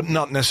for us, but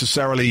not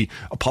necessarily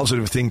a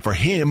positive thing for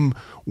him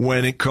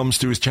when it comes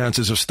to his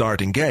chances of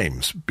starting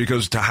games.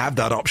 Because to have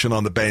that option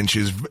on the bench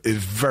is a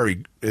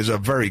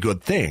very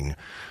good thing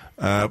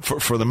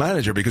for the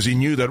manager, because he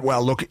knew that,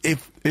 well, look,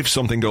 if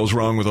something goes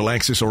wrong with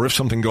Alexis or if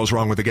something goes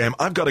wrong with the game,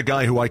 I've got a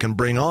guy who I can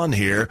bring on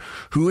here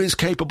who is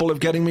capable of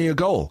getting me a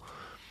goal.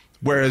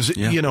 Whereas,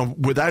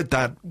 without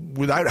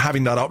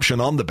having that option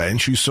on the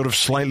bench, you sort of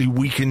slightly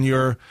weaken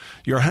your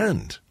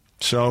hand.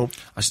 So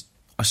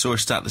I saw a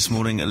stat this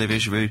morning, Olivier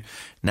Giroud,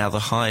 now the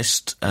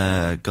highest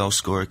goal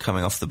scorer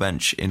coming off the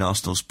bench in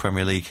Arsenal's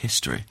Premier League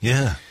history.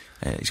 Yeah.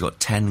 He's got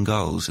 10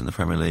 goals in the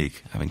Premier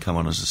League, having come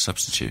on as a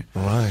substitute.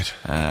 Right.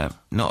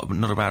 Not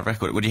a bad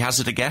record. Would you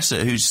hazard a guess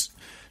at who's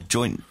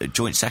joint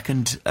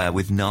second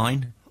with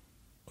 9?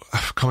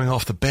 Coming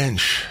off the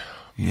bench.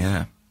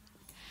 Yeah.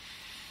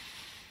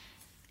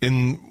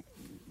 In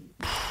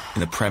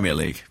the Premier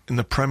League. In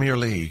the Premier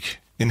League.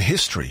 In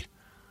history.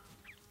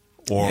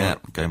 Yeah,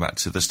 going back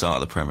to the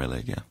start of the Premier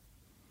League, yeah.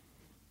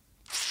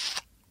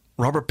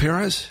 Robert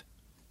Pires?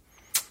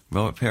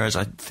 Robert Pires,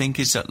 I think,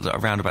 is at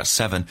around about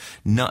 7.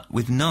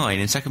 With 9,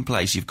 in second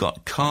place, you've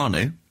got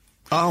Carnu.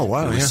 Oh,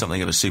 wow, who is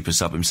something of a super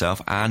sub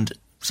himself, and,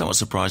 somewhat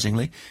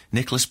surprisingly,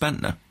 Nicholas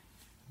Bentner.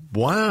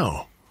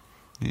 Wow.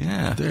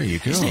 Yeah. There you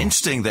go. Isn't it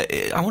interesting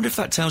that... I wonder if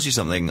that tells you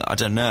something. I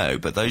don't know,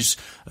 but those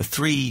are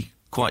 3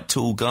 quite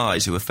tall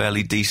guys who are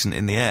fairly decent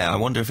in the air. I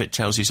wonder if it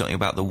tells you something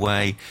about the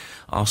way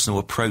Arsenal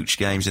approach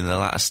games in the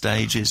latter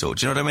stages, or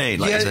do you know what I mean?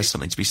 Like, is there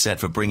something to be said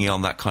for bringing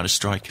on that kind of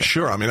striker?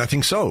 Sure, I mean, I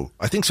think so.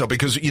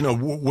 Because,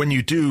 when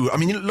you do... I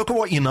mean, look at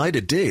what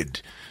United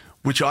did,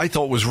 which I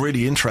thought was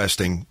really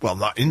interesting. Well,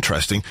 not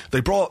interesting.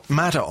 They brought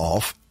Mata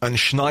off, and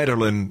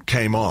Schneiderlin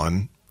came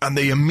on, and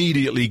they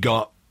immediately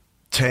got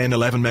 10,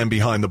 11 men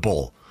behind the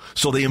ball.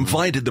 So they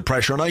invited the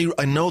pressure, and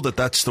I know that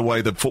that's the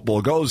way that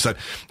football goes. That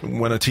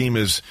when a team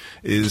is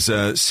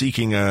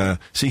seeking a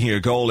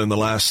goal in the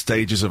last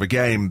stages of a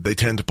game, they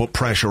tend to put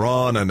pressure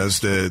on, and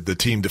as the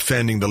team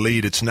defending the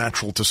lead, it's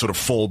natural to sort of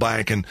fall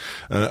back and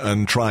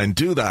try and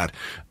do that.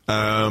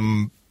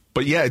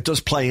 But yeah, it does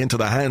play into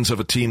the hands of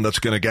a team that's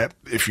going to get,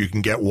 if you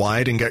can get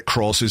wide and get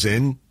crosses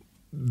in,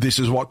 this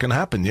is what can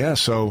happen, yeah.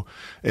 So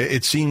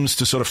it seems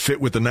to sort of fit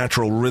with the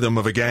natural rhythm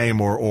of a game,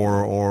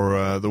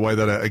 or the way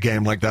that a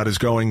game like that is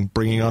going,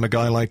 bringing on a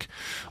guy like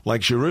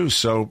Giroud.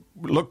 So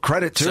look,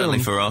 credit to certainly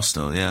him. For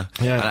Arsenal, yeah.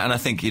 And I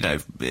think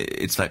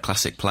it's that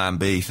classic Plan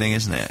B thing,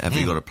 isn't it? Have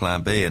you got a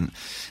Plan B? And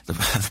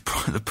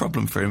the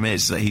problem for him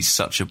is that he's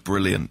such a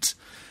brilliant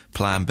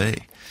Plan B.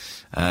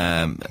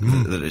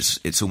 That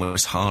it's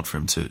almost hard for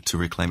him to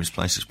reclaim his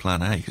place as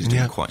Plan A, because he's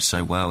doing quite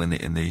so well in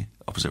the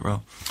opposite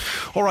role.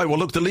 All right, well,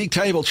 look, the league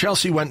table,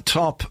 Chelsea went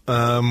top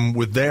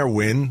with their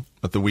win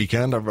at the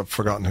weekend. I've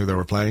forgotten who they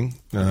were playing.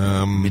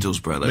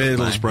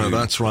 Middlesbrough,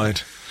 that's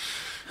right.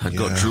 Had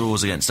got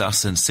draws against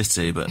us and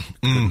City, but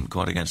couldn't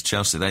quite against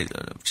Chelsea.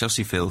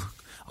 Chelsea feel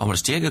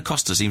almost. Diego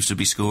Costa seems to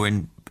be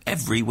scoring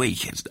every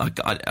week. I'm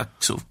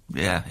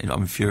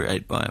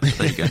infuriated by it.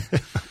 There you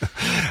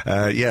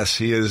go. Yes,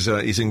 he is.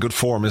 He's in good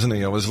form, isn't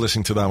he? I was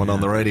listening to that one on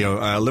the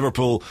radio.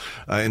 Liverpool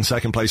in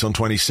second place on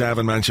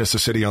 27, Manchester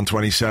City on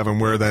 27.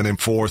 We're then in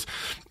fourth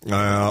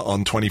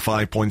on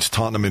 25 points.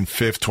 Tottenham in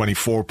fifth,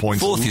 24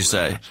 points. Fourth, you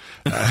say?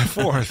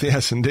 Fourth,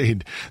 yes,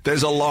 indeed.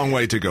 There's a long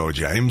way to go,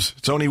 James.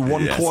 It's only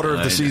one quarter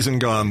of the season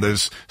gone.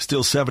 There's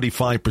still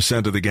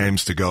 75% of the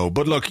games to go.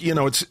 But look,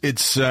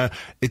 it's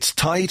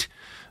tight.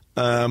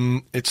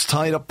 It's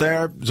tight up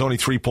there. There's only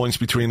 3 points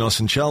between us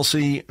and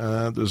Chelsea.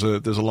 There's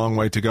a long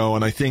way to go,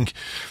 and I think,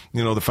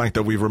 the fact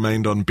that we've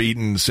remained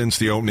unbeaten since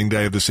the opening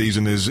day of the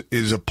season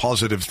is a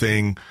positive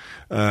thing.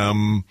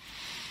 And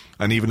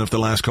even if the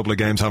last couple of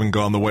games haven't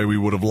gone the way we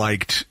would have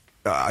liked,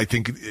 I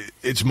think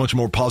it's much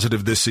more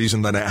positive this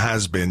season than it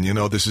has been.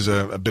 This is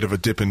a bit of a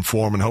dip in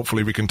form, and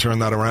hopefully we can turn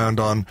that around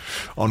on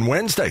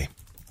Wednesday.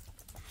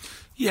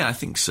 Yeah, I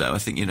think so. I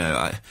think,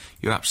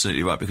 you're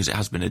absolutely right, because it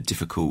has been a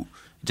difficult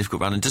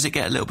run. And does it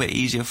get a little bit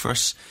easier for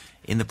us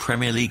in the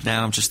Premier League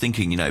now? I'm just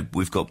thinking,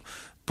 we've got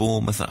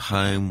Bournemouth at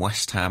home,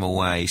 West Ham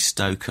away,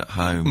 Stoke at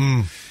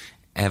home,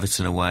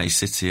 Everton away,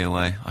 City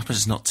away. I suppose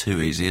it's not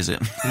too easy, is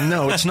it?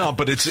 No, it's not,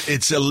 but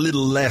it's a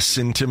little less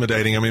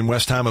intimidating. I mean,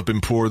 West Ham have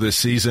been poor this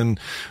season.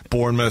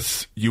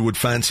 Bournemouth, you would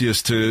fancy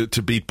us to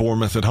beat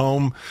Bournemouth at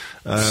home.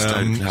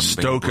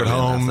 Stoke at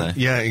home.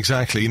 Yeah,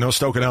 exactly.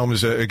 Stoke at home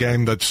is a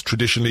game that's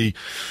traditionally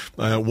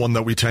one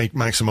that we take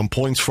maximum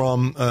points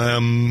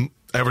from.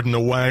 Everton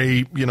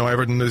away,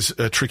 Everton is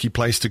a tricky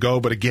place to go,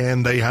 but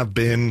again, they have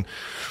been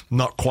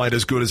not quite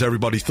as good as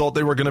everybody thought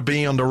they were going to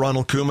be under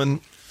Ronald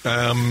Koeman.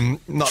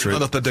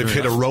 Not that they've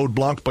hit a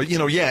roadblock, but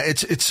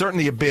it's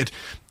certainly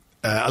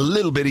a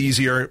little bit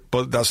easier,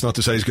 but that's not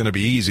to say it's going to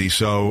be easy.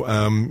 So,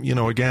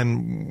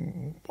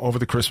 again, over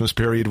the Christmas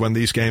period, when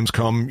these games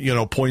come,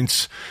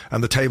 points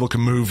and the table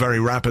can move very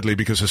rapidly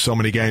because there's so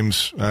many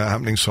games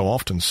happening so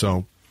often.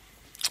 So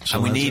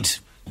and we need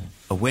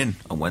a win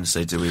on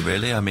Wednesday, do we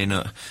really? I mean,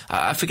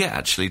 I forget,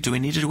 actually. Do we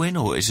need a win,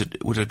 or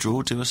would a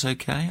draw do us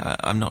okay?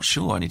 I'm not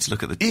sure. I need to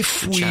look at the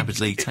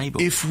Champions League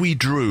table. If we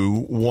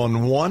drew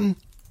 1-1,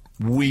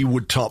 we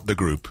would top the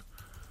group.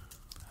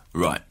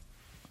 Right.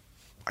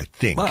 I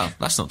think. Well,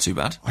 that's not too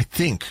bad. I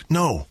think.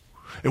 No.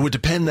 It would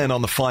depend then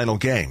on the final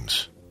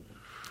games.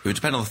 It would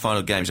depend on the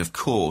final games, of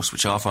course,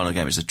 which our final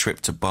game is a trip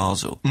to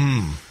Basel.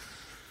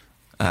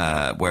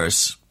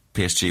 Whereas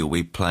PSG will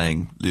be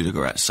playing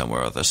Ludogorets somewhere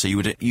or other. So you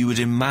would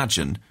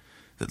imagine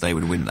that they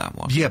would win that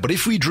one. Yeah, but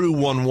if we drew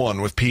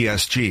 1-1 with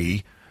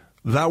PSG,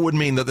 that would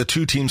mean that the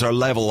two teams are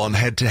level on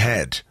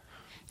head-to-head.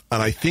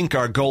 And I think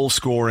our goal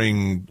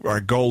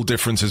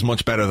difference is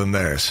much better than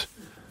theirs.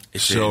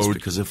 It is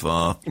because of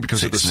the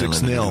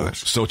 6-0.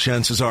 So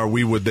chances are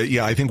we would,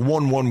 I think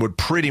 1-1 would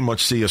pretty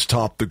much see us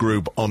top the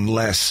group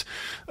unless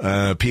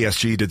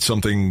PSG did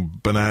something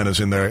bananas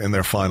in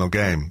their final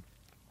game.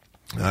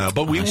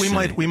 But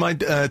we might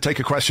take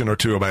a question or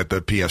two about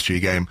the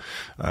PSG game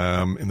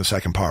in the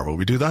second part. Will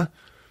we do that?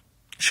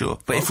 Sure.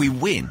 But if we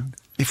win,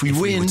 we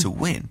were to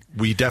win,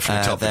 we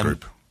definitely top the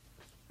group.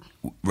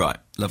 Right.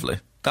 Lovely.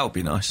 That would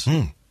be nice.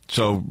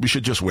 So we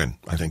should just win.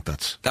 I think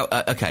that's...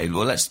 okay,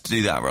 well, let's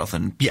do that rather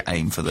than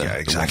aim for the... Yeah,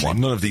 exactly. The 1-1.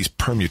 None of these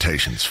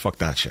permutations. Fuck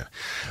that shit.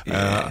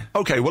 Yeah.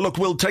 Okay, well, look,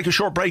 we'll take a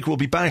short break. We'll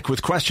be back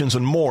with questions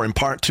and more in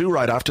part 2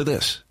 right after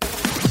this.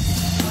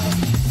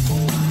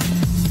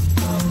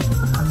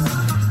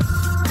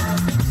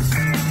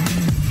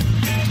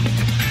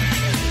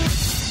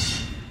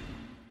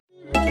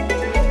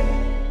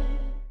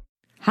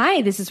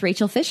 Hi, this is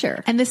Rachel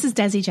Fisher. And this is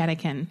Desi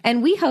Jenikin.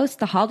 And we host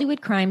the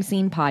Hollywood Crime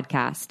Scene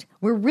podcast.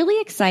 We're really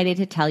excited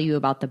to tell you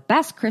about the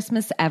best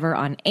Christmas ever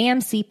on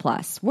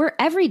AMC+, where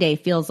every day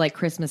feels like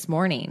Christmas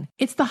morning.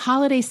 It's the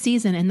holiday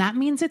season, and that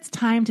means it's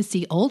time to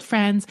see old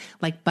friends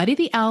like Buddy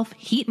the Elf,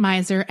 Heat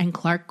Miser, and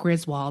Clark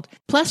Griswold.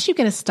 Plus, you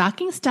get a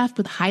stocking stuffed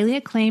with highly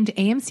acclaimed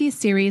AMC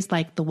series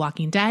like The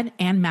Walking Dead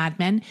and Mad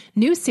Men,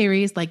 new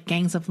series like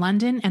Gangs of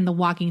London and The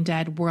Walking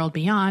Dead World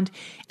Beyond.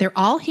 They're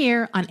all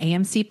here on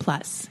AMC+.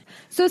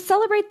 So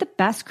celebrate the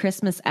best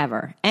Christmas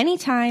ever,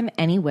 anytime,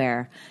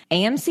 anywhere.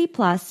 AMC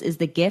Plus is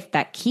the gift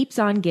that keeps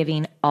on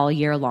giving all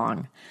year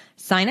long.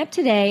 Sign up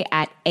today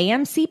at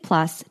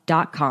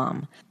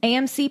amcplus.com.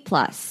 AMC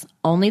Plus,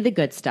 only the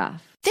good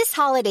stuff. This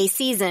holiday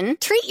season,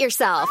 treat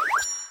yourself.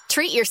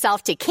 Treat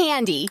yourself to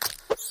candy.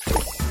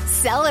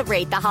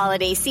 Celebrate the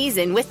holiday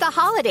season with the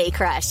Holiday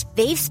Crush.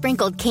 They've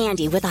sprinkled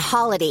candy with a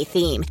holiday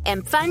theme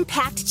and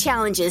fun-packed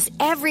challenges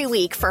every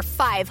week for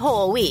 5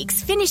 whole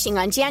weeks, finishing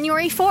on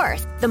January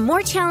 4th. The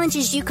more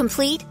challenges you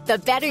complete, the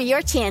better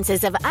your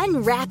chances of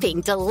unwrapping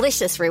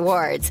delicious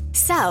rewards.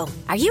 So,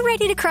 are you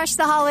ready to crush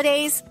the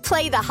holidays?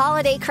 Play the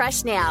Holiday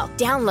Crush now.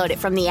 Download it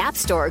from the App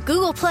Store,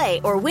 Google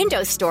Play, or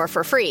Windows Store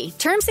for free.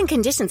 Terms and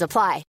conditions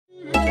apply.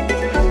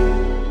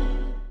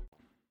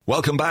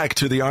 Welcome back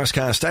to the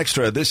Arsecast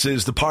Extra. This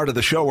is the part of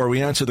the show where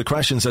we answer the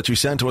questions that you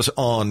sent to us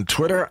on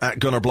Twitter at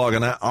Gunnerblog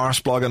and at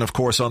Arseblog, and of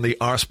course on the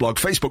Arseblog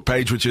Facebook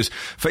page, which is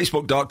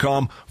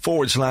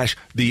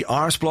facebook.com/the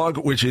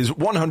Arseblog, which is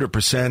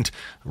 100%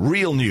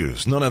 real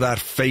news. None of that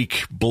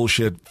fake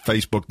bullshit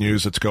Facebook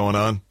news that's going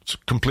on. It's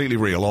completely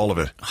real, all of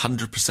it.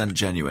 100%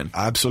 genuine.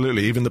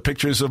 Absolutely. Even the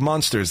pictures of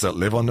monsters that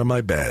live under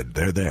my bed,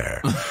 they're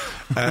there.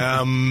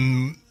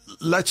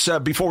 Let's,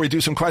 before we do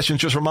some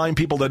questions, just remind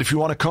people that if you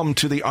want to come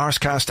to the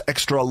Arsecast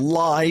Extra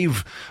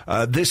live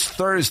this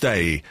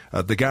Thursday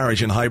at the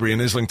Garage in Highbury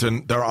in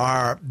Islington, there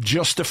are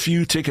just a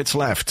few tickets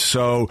left.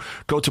 So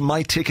go to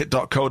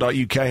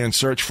myticket.co.uk and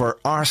search for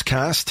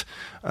Arsecast,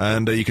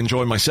 and you can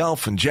join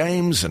myself and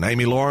James and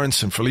Amy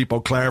Lawrence and Philippe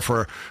Auclair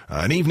for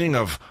an evening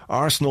of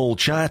Arsenal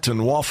chat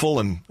and waffle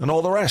and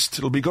all the rest.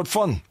 It'll be good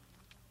fun.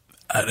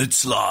 And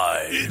it's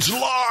live. It's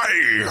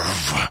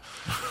live!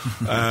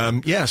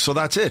 Yeah, so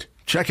that's it.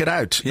 Check it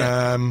out.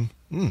 Yeah.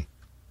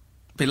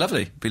 Be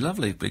lovely. Be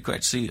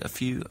great to see a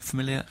few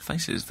familiar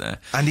faces there.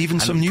 And even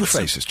some new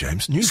faces,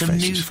 James. New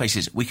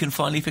faces. We can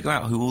finally figure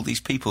out who all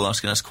these people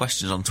asking us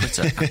questions on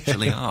Twitter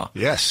actually are.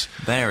 Yes.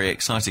 Very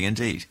exciting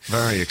indeed.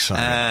 Very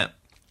exciting.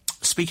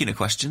 Speaking of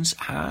questions,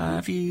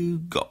 have you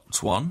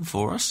got one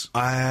for us?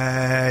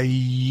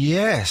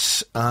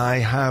 Yes, I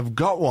have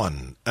got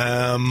one.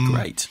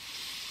 Great.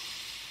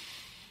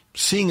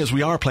 Seeing as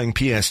we are playing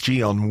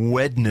PSG on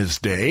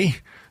Wednesday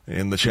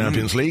in the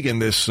Champions League in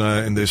this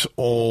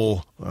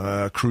all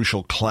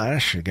crucial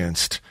clash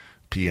against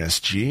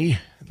PSG,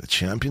 the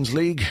Champions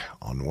League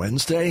on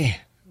Wednesday,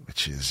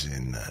 which is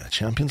in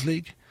Champions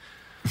League.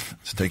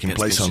 It's taking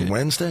place on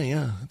Wednesday.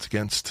 Yeah, it's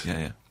against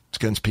it's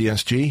against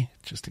PSG.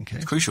 Just in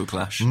case, crucial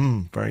clash.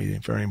 Very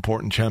very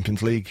important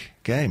Champions League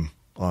game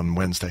on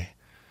Wednesday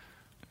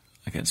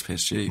against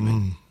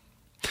PSG.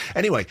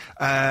 Anyway,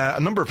 a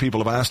number of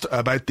people have asked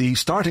about the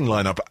starting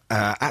lineup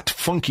at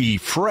Funky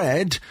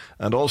Fred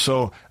and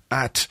also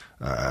at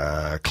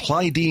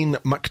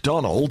Clydeen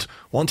MacDonald.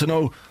 Want to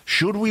know,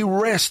 should we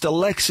rest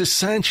Alexis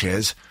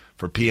Sanchez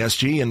for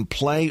PSG and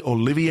play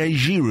Olivier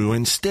Giroud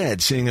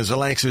instead, seeing as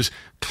Alexis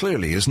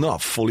clearly is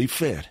not fully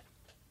fit?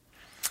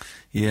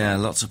 Yeah,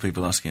 lots of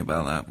people asking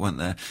about that, weren't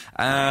there?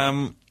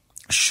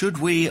 Should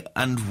we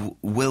and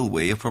will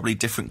we are probably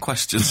different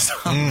questions,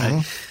 aren't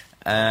they?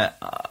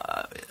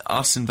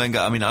 Arsene Wenger,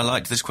 I mean, I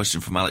liked this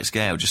question from Alex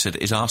Gale, just said,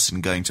 is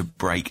Arsene going to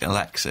break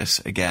Alexis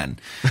again?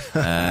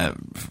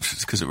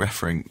 Because of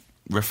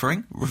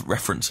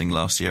referencing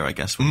last year, I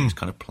guess, when he was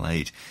kind of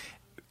played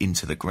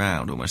into the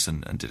ground almost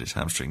and did his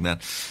hamstring then.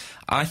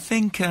 I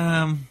think,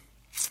 I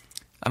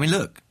mean,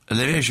 look,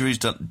 Olivier Giroud's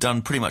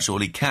done pretty much all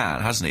he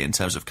can, hasn't he, in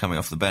terms of coming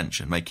off the bench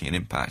and making an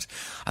impact.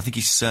 I think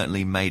he's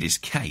certainly made his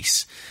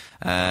case.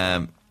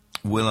 Will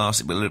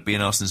it be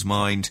in Arsene's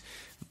mind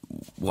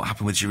what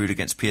happened with Giroud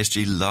against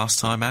PSG last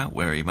time out,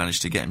 where he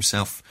managed to get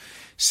himself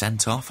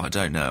sent off? I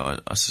don't know.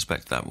 I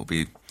suspect that will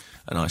be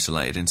an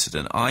isolated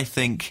incident. I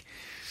think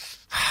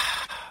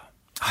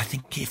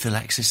if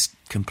Alexis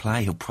can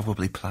play, he'll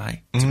probably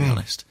play, to be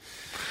honest.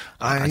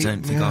 I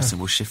don't think Arsene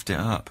will shift it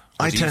up.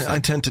 I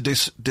tend to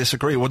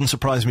disagree. It wouldn't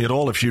surprise me at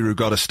all if Giroud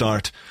got a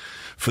start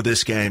for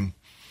this game.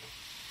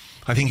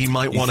 I think he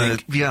might want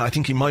to. Yeah, I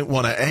think he might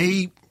want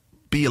to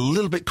be a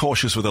little bit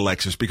cautious with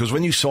Alexis, because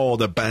when you saw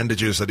the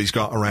bandages that he's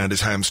got around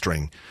his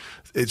hamstring,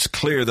 it's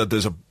clear that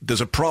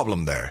there's a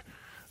problem there.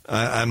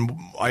 And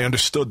I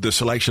understood the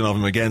selection of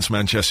him against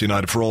Manchester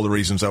United for all the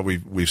reasons that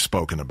we've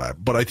spoken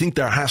about. But I think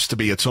there has to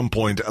be at some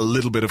point a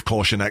little bit of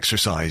caution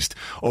exercised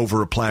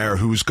over a player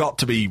who's got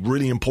to be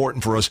really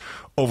important for us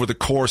over the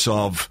course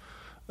of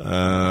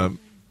the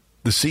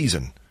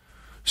season.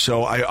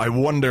 So I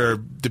wonder,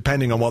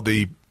 depending on what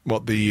the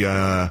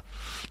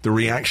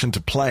reaction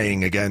to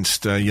playing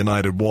against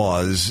United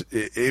was,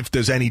 if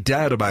there's any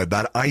doubt about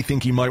that, I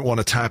think he might want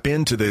to tap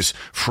into this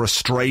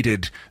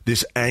frustrated,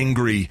 this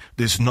angry,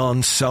 this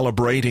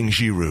non-celebrating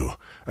Giroud,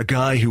 a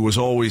guy who was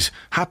always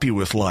happy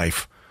with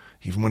life,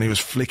 even when he was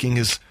flicking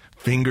his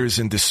fingers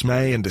in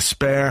dismay and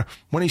despair.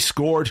 When he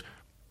scored,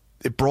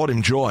 it brought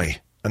him joy,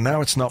 and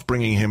now it's not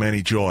bringing him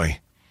any joy.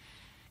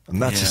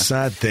 And that's a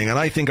sad thing. And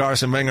I think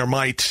Arsene Wenger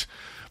might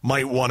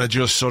want to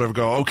just sort of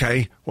go,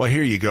 okay, well,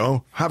 here you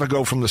go. Have a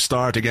go from the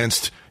start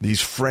against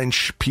these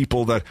French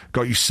people that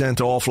got you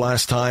sent off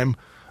last time.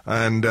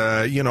 And,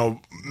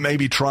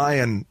 maybe try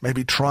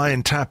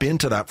and tap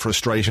into that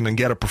frustration and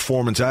get a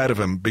performance out of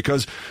him.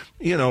 Because,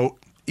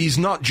 he's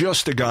not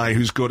just a guy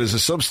who's good as a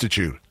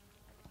substitute.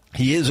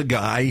 He is a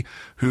guy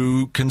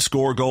who can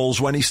score goals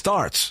when he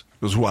starts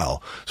as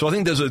well. So I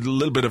think there's a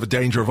little bit of a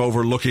danger of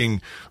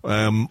overlooking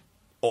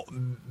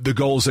the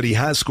goals that he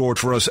has scored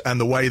for us and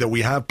the way that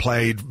we have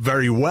played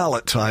very well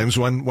at times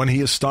when he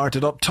has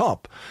started up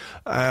top.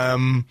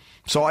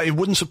 So it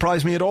wouldn't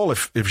surprise me at all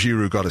if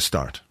Giroud got a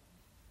start.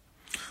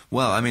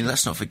 Well, I mean,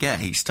 let's not forget,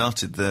 he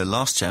started the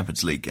last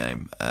Champions League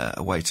game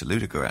away to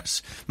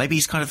Ludogorets. Maybe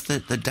he's kind of the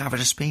David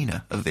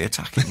Ospina of the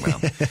attacking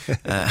realm.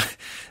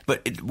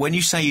 But when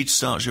you say you'd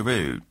start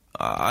Giroud,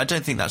 I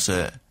don't think that's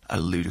a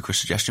ludicrous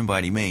suggestion by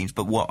any means.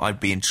 But what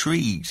I'd be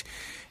intrigued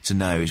to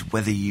know is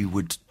whether you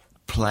would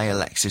play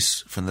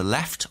Alexis from the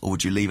left, or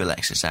would you leave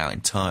Alexis out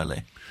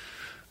entirely?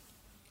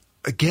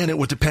 Again, it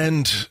would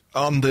depend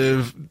on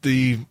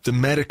the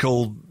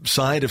medical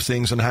side of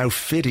things and how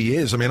fit he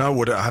is. I mean, I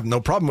would have no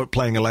problem with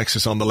playing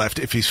Alexis on the left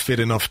if he's fit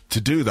enough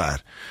to do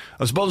that.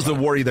 I suppose the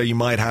worry that you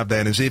might have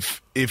then is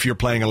if you're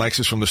playing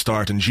Alexis from the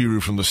start and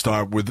Giroud from the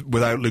start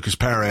without Lucas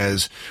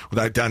Perez,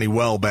 without Danny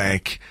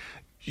Welbeck,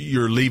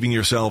 you're leaving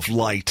yourself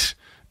light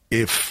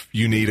if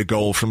you need a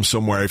goal from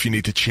somewhere, if you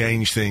need to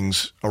change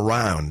things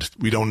around.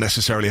 We don't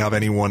necessarily have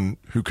anyone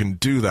who can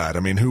do that. I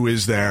mean, who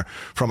is there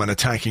from an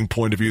attacking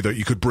point of view that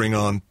you could bring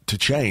on to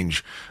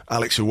change?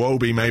 Alex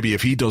Iwobi, maybe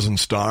if he doesn't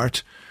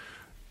start.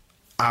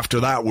 After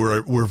that,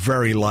 we're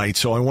very light.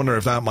 So I wonder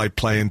if that might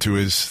play into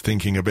his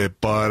thinking a bit.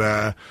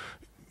 But,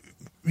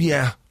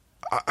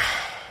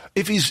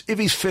 if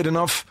he's fit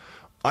enough,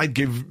 I'd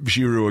give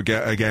Giroud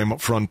a game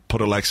up front, put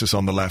Alexis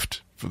on the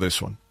left for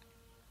this one.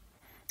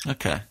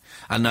 Okay.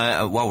 And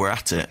while we're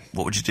at it,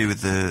 what would you do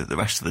with the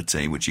rest of the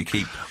team? Would you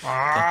keep...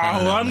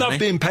 I'm not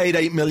being paid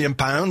 £8 million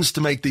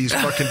to make these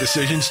fucking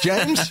decisions,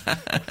 James.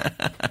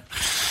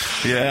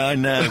 Yeah, I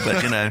know, but,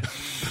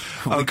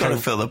 we've got to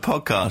fill the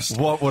podcast.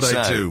 What would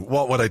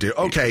I do?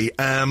 Okay,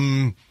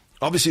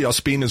 obviously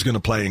Ospina's going to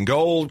play in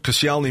goal.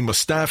 Koscielny,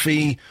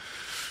 Mustafi.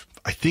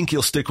 I think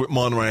he'll stick with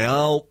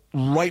Monreal.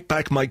 Right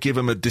back might give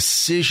him a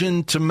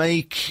decision to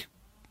make.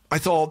 I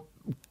thought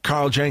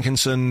Carl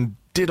Jenkinson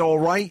did all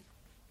right.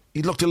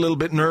 He looked a little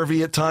bit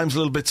nervy at times, a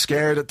little bit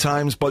scared at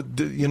times, but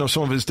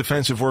some of his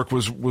defensive work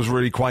was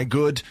really quite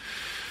good.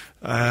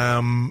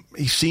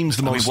 He seems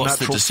the most natural. What's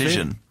the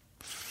decision?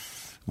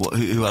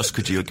 Who else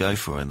could you go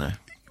for in there?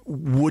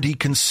 Would he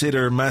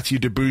consider Mathieu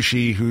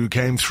Debuchy, who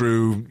came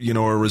through,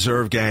 a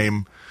reserve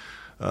game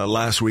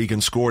last week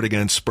and scored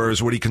against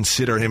Spurs? Would he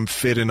consider him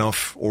fit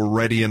enough or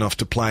ready enough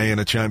to play in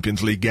a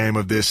Champions League game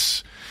of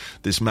this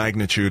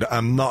magnitude?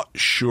 I'm not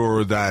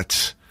sure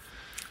that.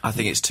 I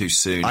think it's too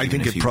soon. I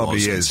think it probably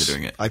is.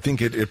 I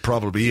think it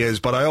probably is.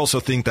 But I also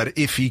think that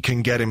if he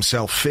can get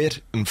himself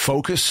fit and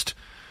focused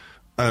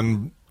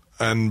and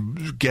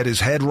get his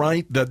head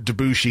right, that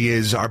Debuchy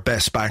is our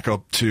best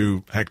backup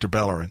to Hector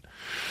Bellerin.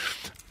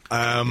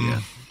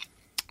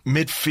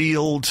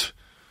 Midfield,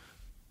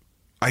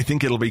 I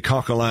think it'll be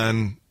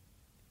Coquelin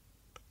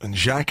and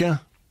Xhaka.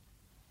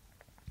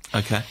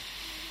 Okay.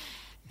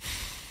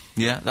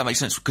 Yeah, that makes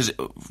sense, because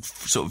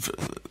sort of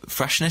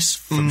freshness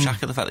from Xhaka,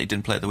 the fact that he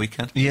didn't play at the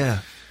weekend. Yeah.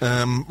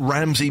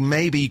 Ramsey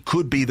maybe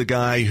could be the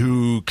guy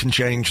who can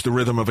change the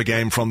rhythm of a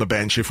game from the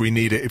bench if we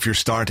need it, if you're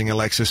starting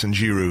Alexis and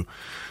Giroud.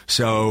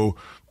 So,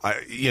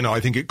 I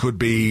think it could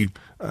be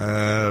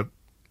Coquelin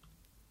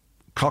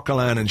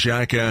and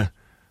Xhaka,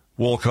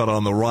 Walcott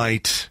on the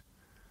right,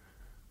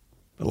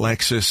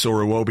 Alexis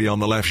or Iwobi on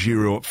the left,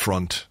 Giroud up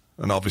front,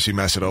 and obviously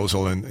Mesut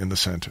Ozil in the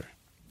centre.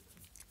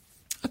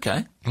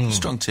 Okay,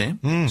 strong team.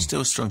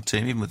 Still a strong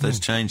team, even with those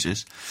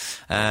changes.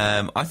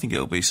 I think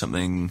it'll be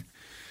something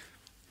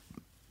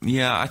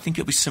Yeah, I think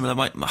it'll be similar.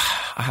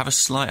 I have a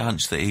slight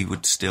hunch that he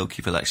would still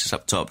keep Alexis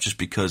up top just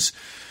because,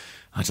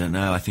 I don't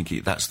know, I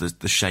think that's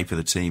the shape of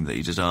the team that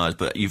he desires.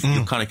 But you're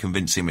kind of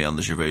convincing me on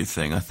the Giroud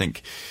thing. I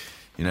think,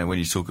 when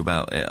you talk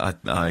about it,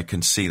 I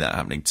can see that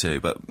happening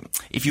too. But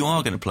if you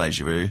are going to play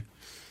Giroud,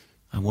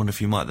 I wonder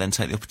if you might then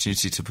take the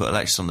opportunity to put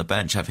Alexis on the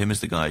bench, have him as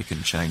the guy who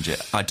can change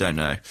it. I don't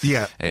know.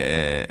 Yeah.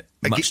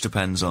 Much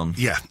depends on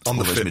on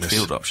the fitness.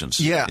 midfield options.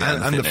 Yeah,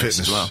 and the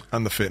fitness as well.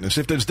 And the fitness.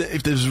 If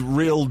there's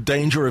real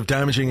danger of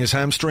damaging his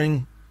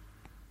hamstring,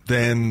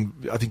 then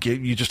I think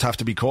you just have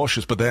to be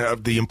cautious.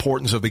 But the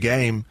importance of the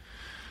game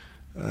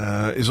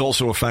is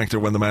also a factor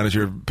when the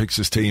manager picks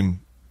his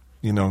team.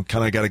 Can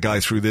I get a guy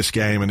through this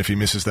game? And if he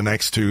misses the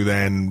next two,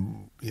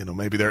 then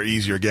maybe they're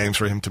easier games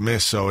for him to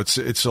miss. So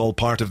it's all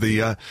part of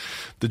the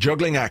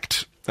juggling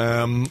act.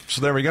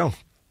 So there we go.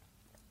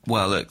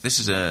 Well, look,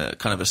 this is a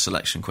kind of a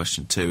selection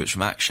question too. It's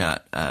from Akshat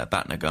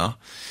Batnagar,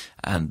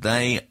 and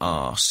they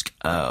ask,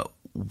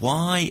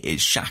 why is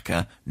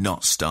Xhaka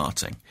not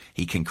starting?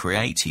 He can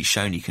create, he's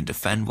shown he can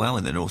defend well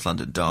in the North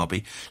London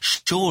derby.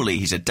 Surely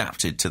he's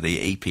adapted to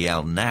the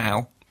EPL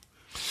now.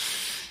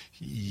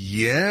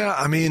 Yeah,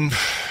 I mean,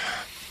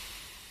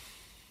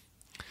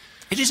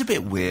 it is a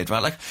bit weird,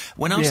 right? Like,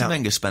 when Arsene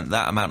Wenger spent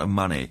that amount of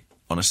money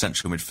on a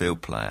central midfield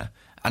player,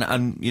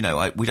 and we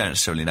don't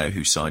necessarily know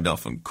who signed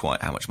off and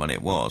quite how much money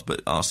it was,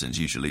 but Arsene's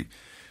usually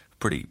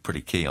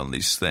pretty key on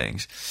these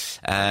things.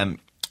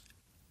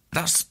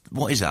 That's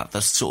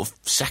sort of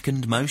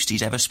second most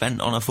he's ever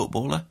spent on a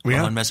footballer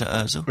behind Mesut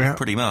Ozil,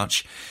 pretty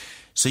much.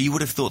 So you would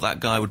have thought that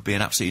guy would be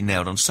an absolutely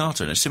nailed-on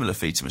starter, and a similar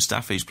feat to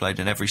Mustafi, who's played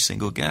in every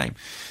single game.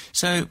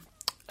 So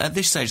at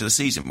this stage of the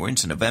season, we're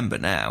into November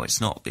now, it's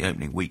not the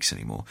opening weeks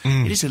anymore.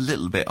 It is a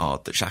little bit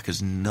odd that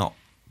Xhaka's not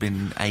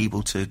been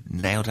able to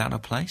nail down a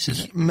place,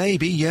 is it?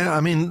 Maybe, yeah.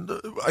 I mean,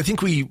 I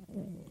think we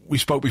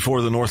spoke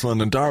before the North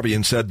London derby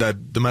and said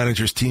that the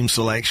manager's team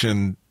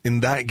selection in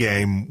that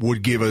game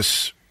would give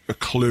us a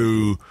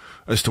clue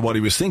as to what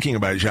he was thinking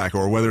about Xhaka,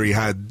 or whether he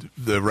had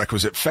the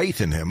requisite faith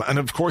in him. And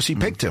of course he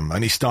picked him,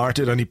 and he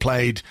started, and he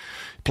played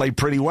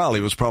pretty well.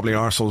 He was probably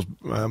Arsenal's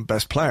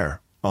best player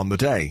on the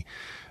day.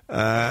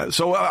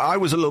 So I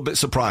was a little bit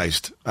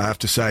surprised, I have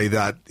to say,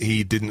 that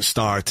he didn't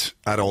start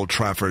at Old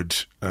Trafford.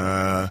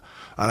 And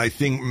I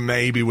think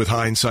maybe with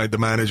hindsight, the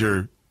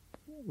manager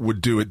would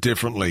do it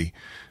differently.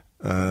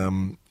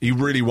 He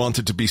really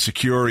wanted to be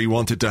secure. He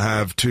wanted to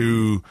have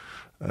two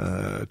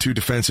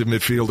defensive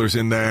midfielders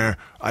in there.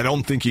 I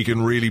don't think he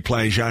can really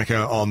play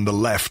Xhaka on the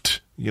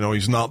left.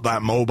 He's not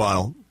that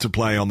mobile to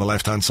play on the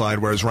left-hand side,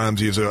 whereas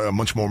Ramsey is a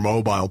much more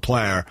mobile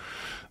player.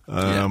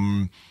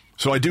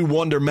 So I do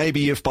wonder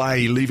maybe if by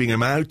leaving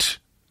him out,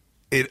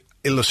 it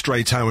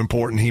illustrates how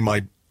important he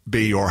might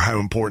be, or how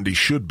important he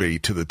should be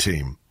to the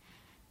team.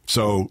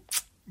 So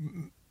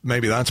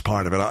maybe that's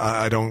part of it.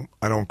 I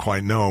don't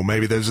quite know.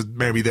 Maybe there's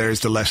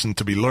the lesson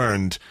to be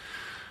learned.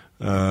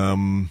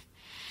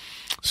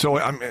 So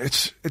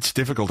it's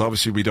difficult.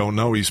 Obviously, we don't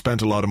know. He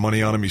spent a lot of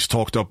money on him. He's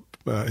talked up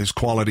his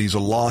qualities a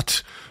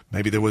lot.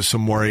 Maybe there was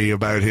some worry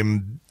about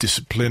him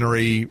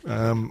disciplinary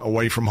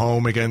away from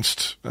home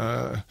against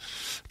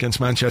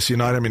Manchester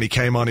United. I mean, he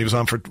came on. He was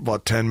on for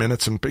 10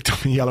 minutes and picked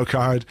up a yellow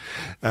card.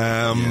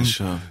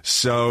 Sure.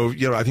 So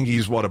I think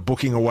he's a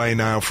booking away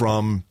now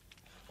from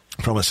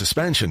a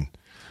suspension.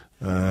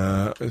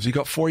 Has he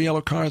got 4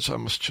 yellow cards? I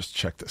must just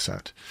check this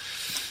out.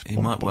 He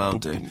might well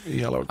do.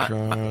 Yellow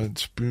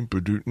cards.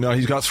 No,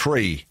 he's got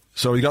 3.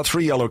 So he got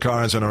 3 yellow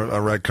cards and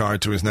a red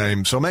card to his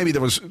name. So maybe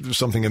there was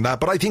something in that.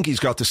 But I think he's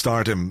got to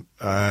start him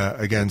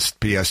against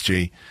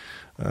PSG.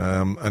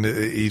 And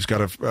he's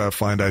got to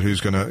find out who's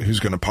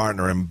gonna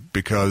partner him,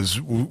 because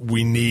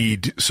we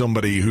need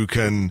somebody who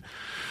can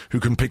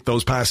pick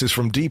those passes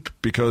from deep,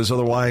 because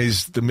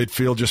otherwise the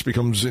midfield just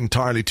becomes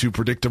entirely too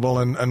predictable,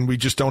 and we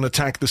just don't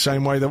attack the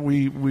same way that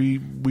we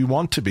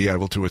want to be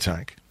able to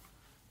attack.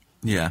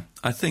 Yeah,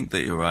 I think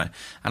that you're right.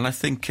 And I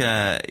think,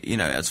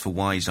 as for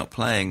why he's not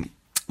playing,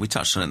 we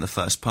touched on it in the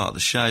first part of the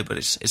show, but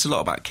it's a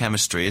lot about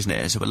chemistry, isn't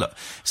it? It's a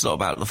lot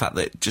about the fact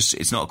that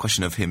it's not a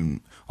question of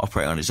him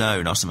operating on his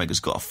own. Arsene Wenger's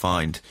got to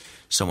find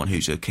someone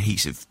who's a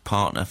cohesive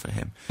partner for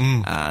him.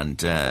 And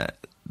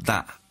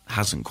that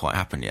hasn't quite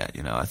happened yet.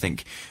 I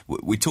think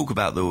we talk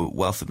about the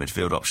wealth of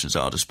midfield options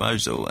at our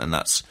disposal, and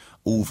that's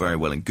all very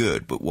well and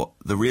good, but what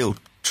the real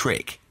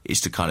trick is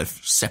to kind of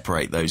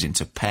separate those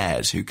into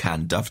pairs who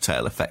can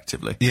dovetail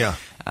effectively. Yeah.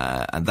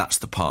 And that's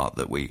the part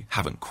that we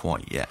haven't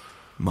quite yet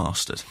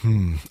mastered.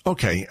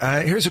 Okay,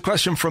 here's a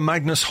question from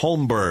Magnus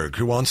Holmberg,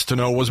 who wants to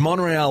know, was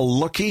Monreal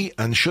lucky,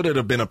 and should it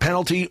have been a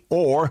penalty,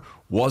 or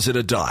was it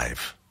a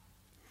dive?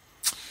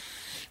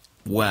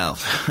 Well,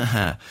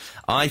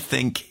 I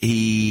think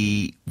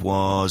he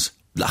was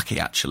lucky,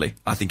 actually.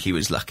 I think he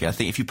was lucky. I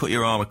think if you put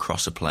your arm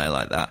across a player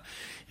like that,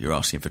 you're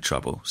asking for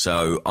trouble.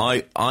 So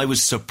I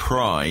was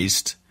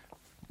surprised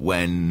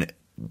when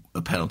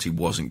a penalty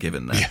wasn't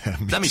given there. Yeah,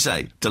 let me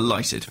say,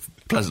 delighted,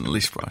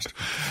 pleasantly surprised.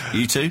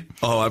 You too?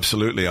 Oh,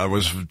 absolutely. I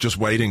was just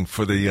waiting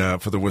for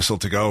the whistle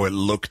to go. It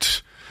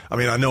looked, I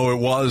mean, I know it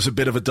was a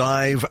bit of a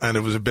dive and it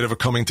was a bit of a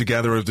coming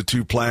together of the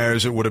two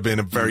players. It would have been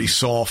a very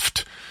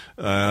soft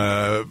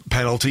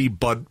penalty,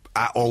 but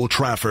at Old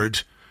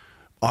Trafford,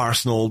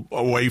 Arsenal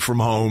away from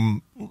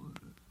home,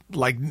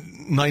 like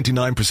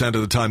 99%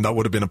 of the time, that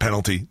would have been a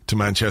penalty to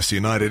Manchester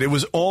United. It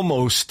was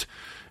almost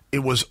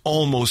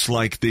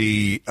like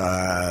the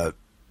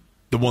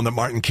one that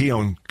Martin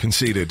Keown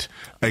conceded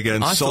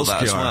against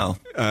Solskjaer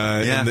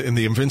in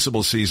the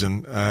Invincible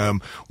season.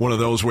 One of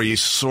those where you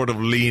sort of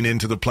lean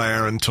into the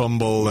player and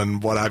tumble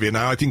and what have you.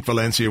 Now, I think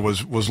Valencia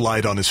was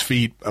light on his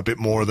feet a bit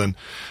more than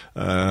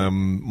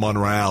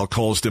Monreal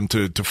caused him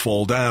to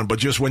fall down. But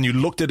just when you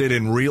looked at it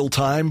in real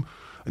time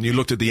and you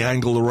looked at the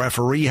angle the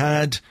referee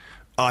had,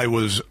 I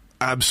was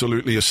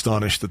absolutely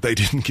astonished that they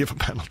didn't give a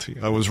penalty.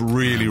 I was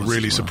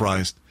really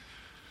surprised.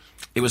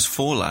 It was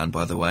Forlan,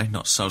 by the way,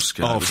 not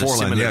Solskjaer. Oh,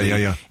 Forlan,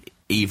 yeah.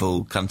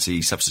 Evil,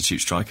 cunty substitute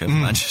striker for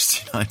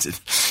Manchester United.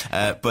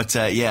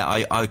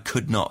 I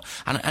could not.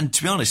 And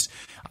to be honest,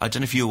 I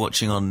don't know if you were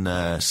watching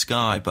on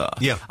Sky, but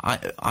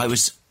I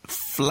was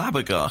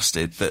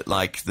flabbergasted that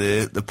like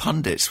the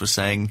pundits were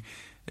saying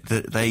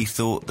that they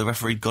thought the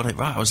referee got it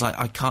right. I was like,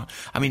 I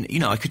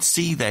could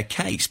see their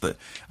case, but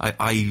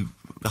I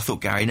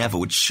thought Gary Neville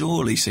would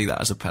surely see that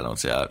as a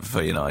penalty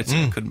for United.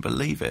 I couldn't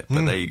believe it,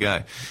 but there you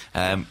go.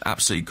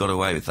 Absolutely got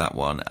away with that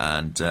one.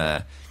 And,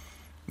 I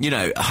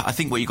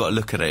think what you got to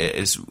look at it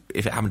is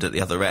if it happened at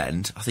the other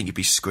end, I think you'd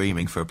be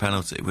screaming for a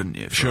penalty, wouldn't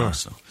you?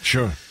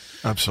 Sure.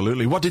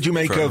 Absolutely. What did you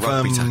make of...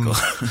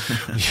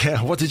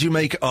 what did you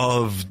make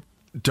of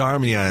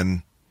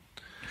Darmian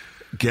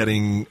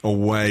getting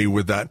away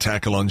with that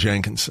tackle on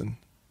Jenkinson?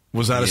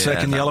 Was that a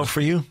second yellow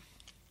for you?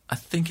 I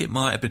think it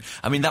might have been.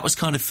 I mean, that was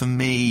kind of for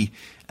me.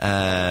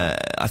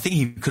 I think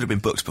he could have been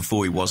booked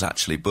before he was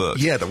actually booked.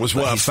 Yeah, there was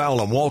a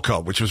foul on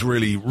Walcott, which was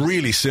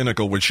really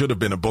cynical, which should have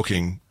been a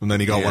booking, and then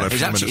he got one a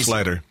few minutes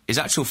later. His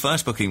actual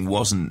first booking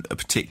wasn't a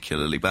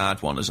particularly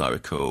bad one, as I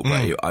recall,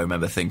 but I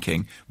remember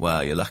thinking,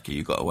 well, you're lucky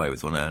you got away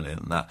with one earlier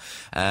than that.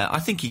 I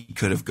think he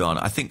could have gone.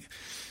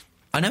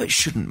 I know it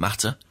shouldn't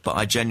matter, but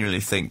I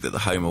genuinely think that the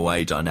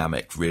home-away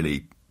dynamic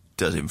really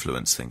does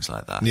influence things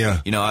like that.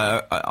 Yeah.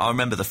 I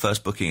remember the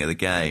first booking of the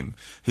game.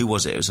 Who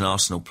was it? It was an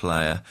Arsenal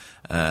player.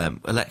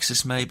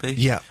 Alexis, maybe?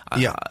 Yeah.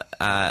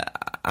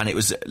 And it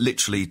was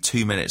literally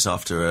 2 minutes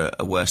after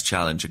a worse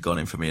challenge had gone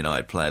in from a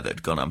United player that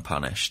had gone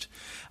unpunished.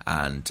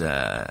 And,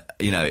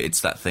 it's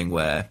that thing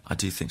where I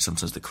do think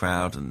sometimes the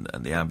crowd and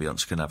the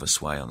ambience can have a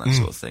sway on that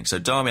sort of thing. So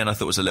Darmian, I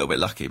thought, was a little bit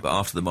lucky, but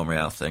after the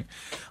Monreal thing,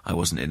 I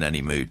wasn't in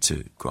any mood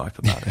to gripe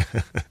about it.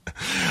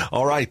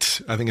 All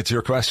right. I think it's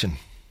your question.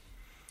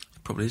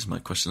 Probably is my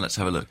question. Let's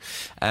have a look.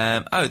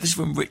 This is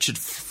from Richard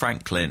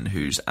Franklin,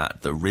 who's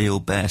at The Real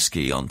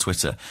Bearski on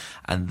Twitter.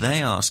 And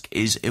they ask,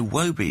 is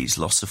Iwobi's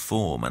loss of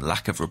form and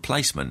lack of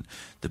replacement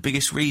the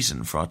biggest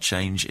reason for our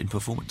change in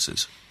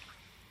performances?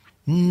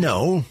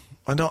 No,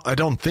 I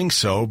don't think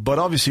so. But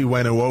obviously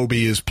when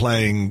Iwobi is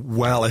playing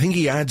well, I think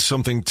he adds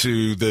something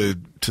to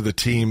the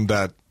team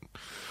that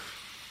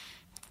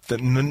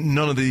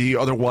none of the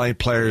other wide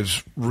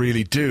players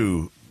really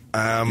do.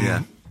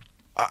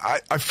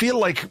 I feel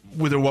like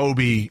with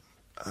Iwobi,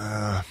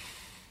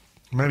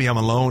 maybe I'm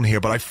alone here,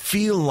 but I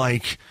feel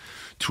like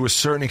to a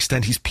certain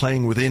extent he's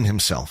playing within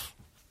himself.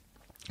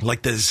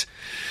 Like there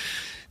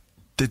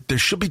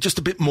should be just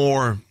a bit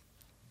more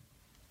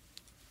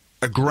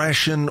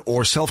aggression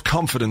or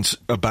self-confidence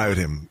about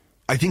him.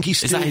 I think he's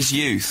still... Is that his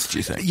youth, do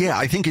you think? Yeah,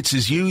 I think it's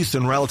his youth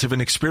and relative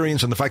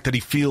inexperience and the fact that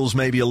he feels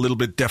maybe a little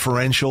bit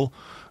deferential.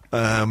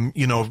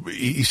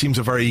 He seems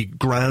a very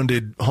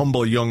grounded,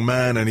 humble young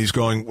man, and he's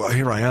going, well,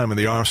 here I am in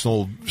the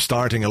Arsenal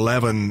starting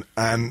 11,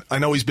 and I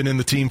know he's been in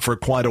the team for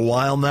quite a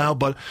while now,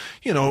 but,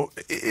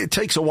 it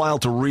takes a while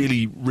to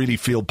really, really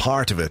feel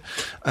part of it.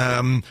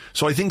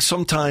 So I think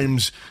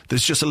sometimes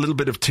there's just a little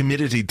bit of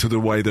timidity to the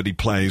way that he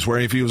plays, where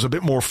if he was a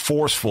bit more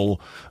forceful,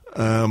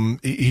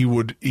 he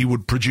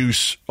would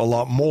produce a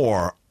lot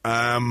more.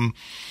 But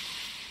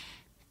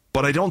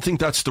I don't think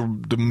that's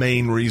the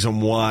main reason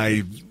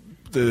why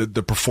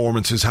the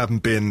performances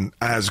haven't been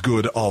as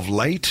good of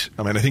late.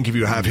 I mean, I think if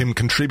you have him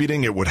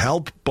contributing, it would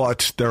help,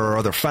 but there are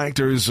other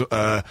factors.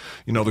 The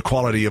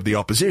quality of the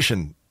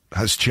opposition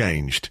has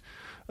changed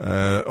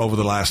over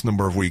the last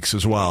number of weeks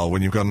as well.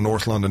 When you've got a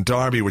North London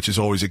derby, which is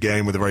always a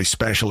game with a very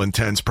special,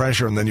 intense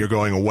pressure, and then you're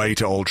going away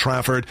to Old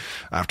Trafford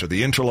after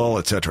the interlull,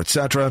 etc.,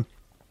 etc.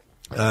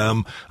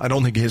 I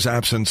don't think his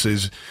absence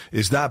is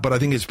that, but I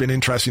think it's been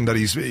interesting that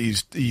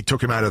he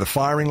took him out of the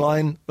firing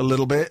line a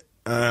little bit.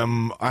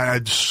 I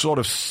had sort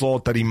of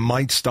thought that he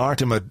might start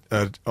him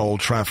at Old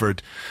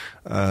Trafford,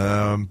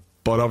 but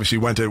obviously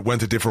went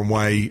a different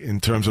way in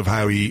terms of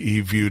how he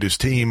viewed his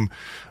team.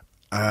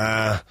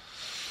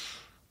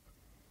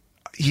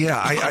 He's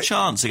got a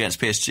chance against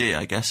PSG,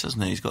 I guess,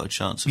 hasn't he? He's got a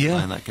chance of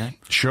playing that game.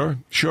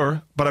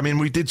 Sure. But I mean,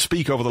 we did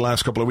speak over the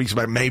last couple of weeks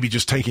about maybe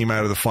just taking him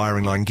out of the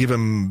firing line, give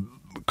him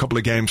a couple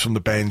of games from the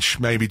bench,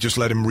 maybe just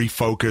let him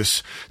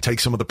refocus, take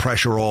some of the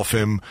pressure off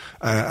him,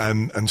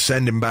 and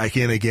send him back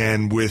in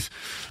again with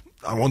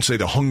I won't say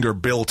the hunger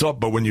built up,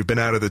 but when you've been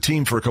out of the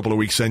team for a couple of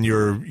weeks, then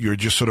you're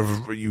just sort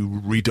of, you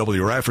redouble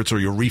your efforts, or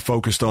you're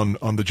refocused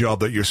on the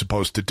job that you're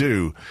supposed to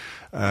do.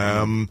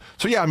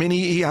 So yeah, I mean,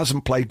 he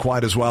hasn't played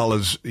quite as well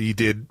as he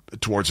did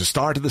towards the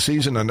start of the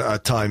season and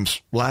at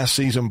times last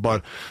season,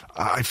 but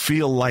I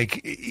feel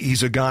like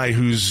he's a guy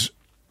who's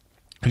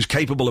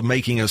capable of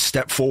making a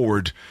step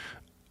forward,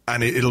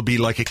 and it'll be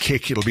like a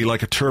kick, it'll be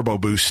like a turbo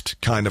boost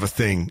kind of a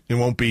thing. It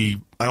won't be,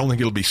 I don't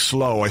think it'll be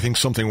slow. I think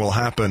something will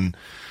happen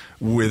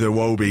with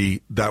Iwobi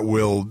that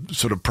will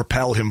sort of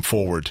propel him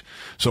forward.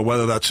 So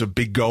whether that's a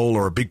big goal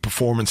or a big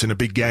performance in a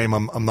big game,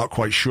 I'm not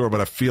quite sure,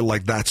 but I feel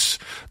like that's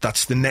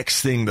the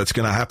next thing that's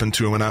going to happen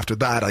to him, and after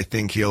that, I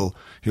think he'll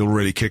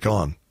really kick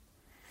on.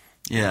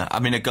 Yeah, I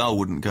mean, a goal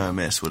wouldn't go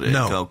amiss, would it?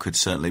 No. A goal could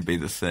certainly be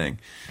the thing.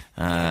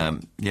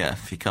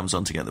 If he comes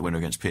on to get the winner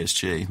against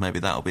PSG, maybe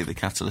that'll be the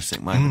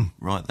catalytic moment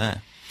right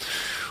there.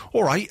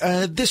 All right,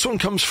 this one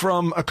comes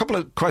from a couple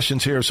of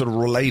questions here sort of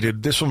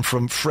related. This one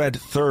from Fred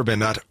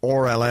Thurbin at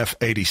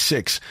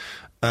RLF86.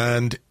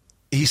 And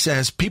he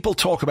says, people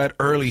talk about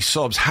early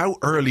subs. How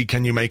early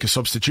can you make a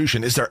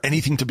substitution? Is there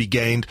anything to be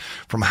gained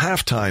from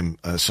halftime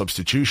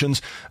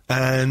substitutions?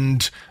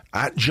 And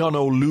at John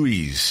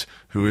O'Louise,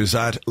 who is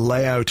at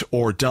Layout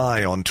or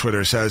Die on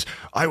Twitter, says,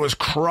 I was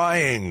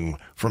crying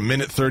from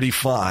minute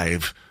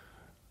 35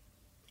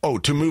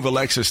 to move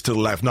Alexis to the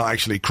left. Not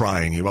actually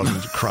crying. He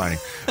wasn't crying.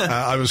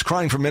 I was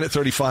crying from minute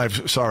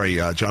 35. Sorry,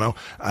 Jono.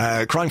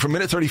 Crying from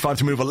minute 35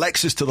 to move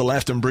Alexis to the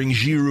left and bring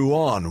Giroud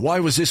on. Why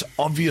was this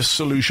obvious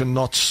solution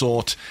not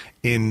sought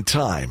in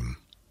time?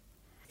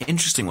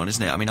 Interesting one,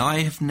 isn't it? I mean,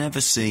 I have never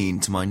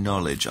seen, to my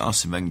knowledge,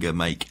 Arsene Wenger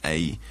make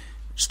a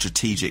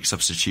strategic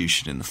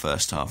substitution in the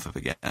first half of a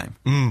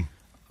game.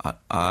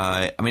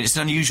 I mean, it's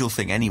an unusual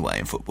thing anyway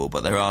in football,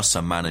 but there are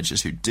some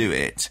managers who do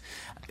it.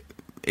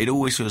 It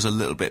always feels a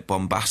little bit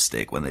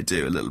bombastic when they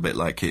do, a little bit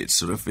like it's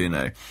sort of,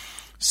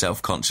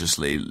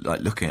 self-consciously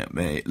like look at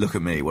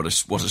me, what a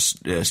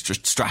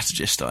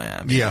strategist I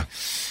am. Yeah.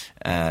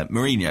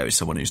 Mourinho is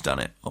someone who's done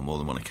it on more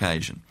than one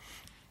occasion.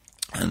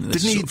 And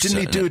didn't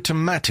he do it to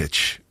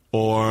Matic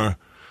or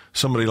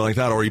somebody like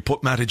that, or he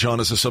put Matic on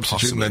as a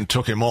substitute and then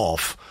took him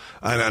off?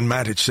 And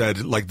Matic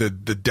said, like, the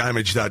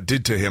damage that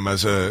did to him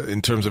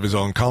in terms of his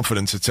own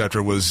confidence,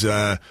 etc., was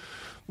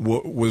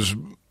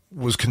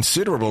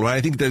considerable.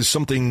 I think there's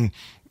something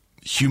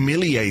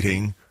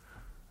humiliating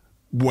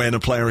when a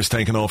player is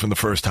taken off in the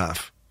first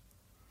half.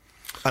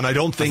 And I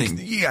don't think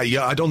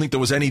I don't think there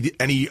was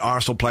any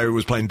Arsenal player who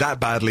was playing that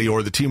badly,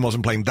 or the team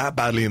wasn't playing that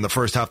badly in the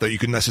first half, that you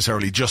could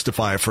necessarily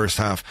justify a first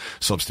half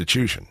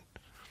substitution.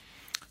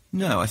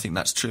 No, I think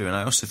that's true. And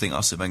I also think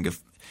Arsene Wenger,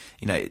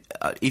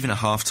 even a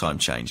half-time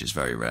change is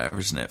very rare,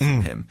 isn't it,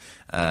 from him?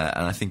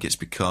 And I think it's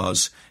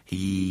because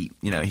he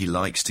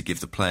likes to give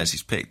the players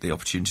he's picked the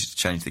opportunity to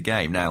change the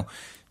game. Now,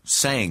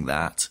 saying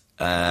that,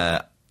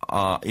 were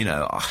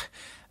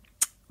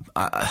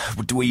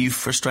you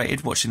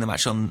frustrated watching the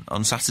match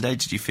on Saturday?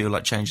 Did you feel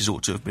like changes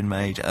ought to have been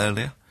made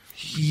earlier?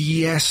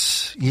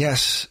 Yes.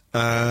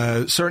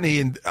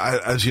 Certainly,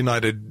 as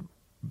United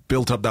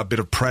built up that bit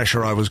of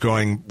pressure, I was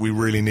going, we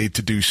really need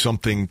to do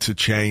something to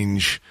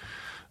change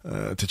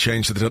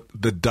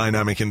the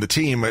dynamic in the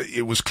team.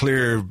 It was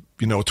clear,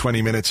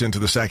 20 minutes into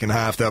the second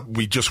half, that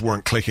we just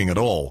weren't clicking at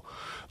all,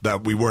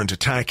 that we weren't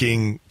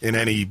attacking in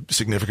any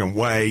significant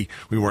way,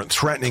 we weren't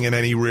threatening in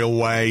any real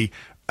way,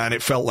 and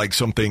it felt like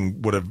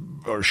something would have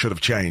or should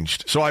have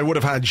changed. So I would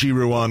have had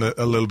Giroud on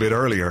a little bit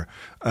earlier,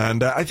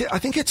 and I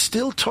think it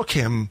still took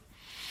him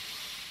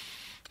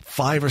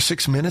 5 or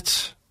 6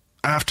 minutes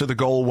after the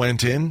goal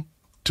went in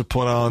to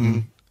put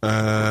on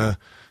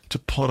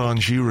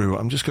Giroud.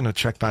 I'm just going to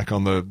check back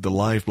on the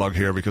live blog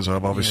here, because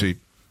I've obviously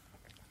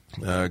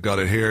got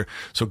it here.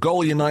 So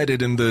goal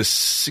United in the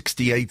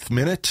 69th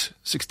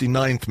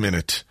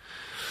minute.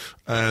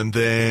 And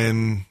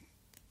then,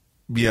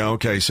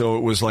 so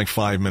it was like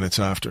 5 minutes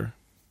after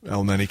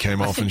El Neni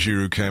came off and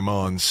Giroud came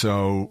on.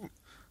 So...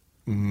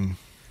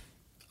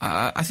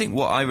 I think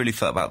what I really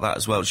felt about that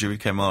as well, Giroud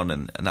came on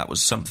and that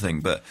was something,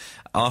 but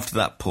after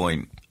that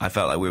point, I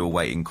felt like we were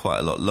waiting quite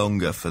a lot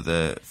longer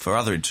for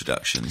other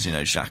introductions.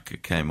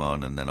 Xhaka came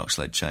on and then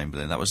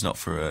Oxlade-Chamberlain. That was not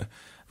for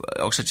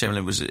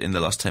Oxlade-Chamberlain was in the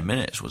last 10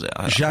 minutes, was it?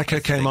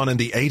 Xhaka came on in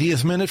the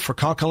 80th minute for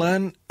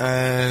Coquelin,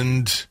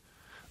 and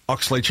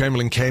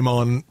Oxlade-Chamberlain came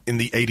on in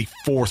the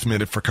 84th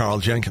minute for Carl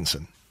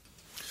Jenkinson.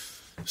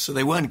 So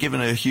they weren't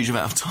given a huge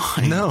amount of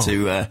time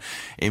to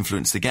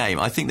influence the game.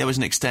 I think there was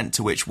an extent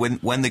to which,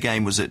 when the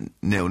game was at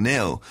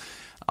 0-0,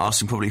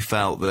 Arsene probably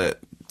felt that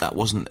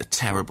wasn't a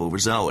terrible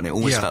result, and it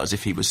almost felt as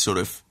if he was sort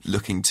of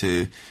looking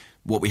to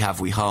what we have,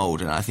 we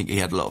hold, and I think he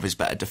had a lot of his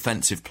better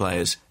defensive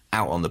players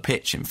out on the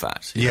pitch, in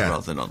fact,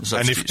 rather than on the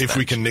substitutes bench. And if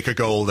we can nick a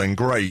goal, then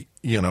great.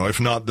 If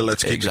not, then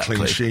let's keep the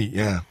clean sheet.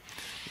 Yeah,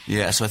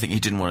 so I think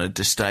he didn't want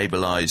to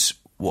destabilise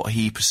what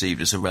he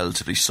perceived as a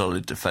relatively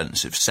solid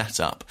defensive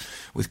setup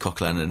with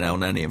Coquelin and El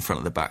Neni in front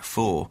of the back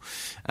four.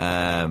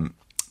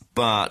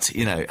 But,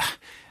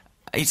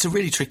 it's a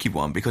really tricky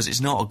one, because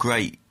it's not a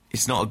great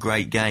it's not a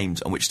great game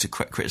on which to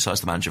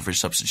criticise the manager for his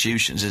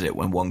substitutions, is it?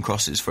 When one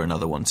crosses for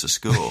another one to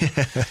score.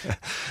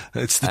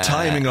 It's the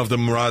timing of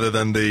them rather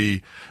than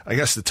the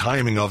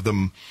timing of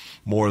them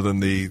more than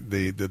the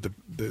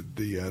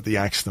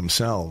acts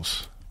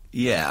themselves.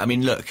 Yeah, I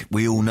mean, look,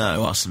 we all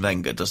know Arsene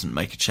Wenger doesn't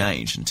make a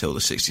change until the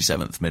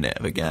 67th minute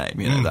of a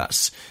game. You know,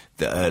 that's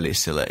the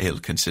earliest he'll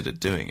consider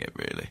doing it,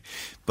 really.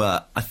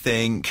 But I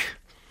think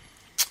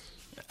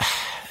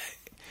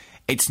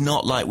it's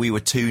not like we were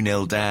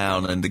 2-0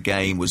 down and the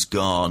game was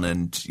gone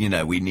and, you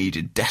know, we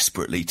needed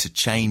desperately to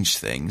change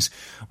things.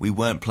 We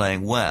weren't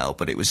playing well,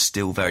 but it was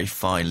still very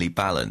finely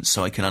balanced.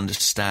 So I can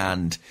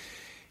understand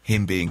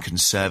him being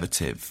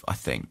conservative, I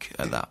think,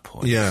 at that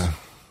point. Yeah.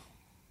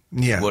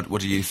 Yeah.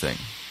 What do you think?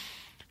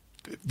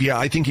 Yeah,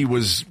 I think he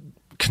was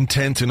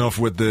content enough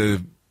with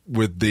the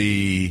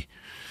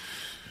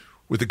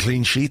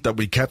clean sheet that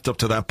we kept up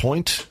to that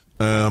point,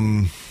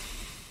 and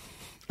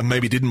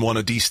maybe didn't want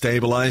to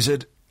destabilise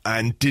it,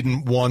 and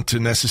didn't want to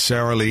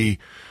necessarily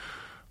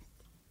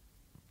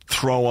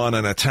throw on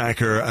an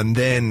attacker and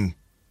then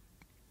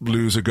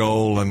lose a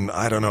goal. And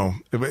I don't know.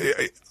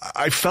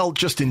 I felt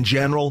just in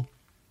general,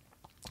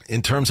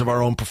 in terms of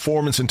our own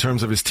performance, in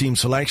terms of his team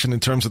selection, in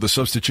terms of the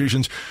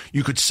substitutions,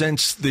 you could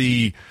sense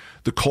the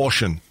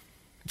caution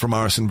from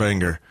Arsene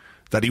Wenger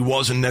that he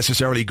wasn't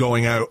necessarily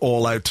going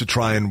all out to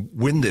try and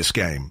win this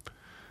game.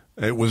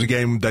 It was a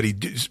game that he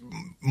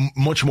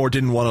much more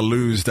didn't want to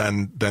lose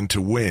than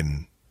to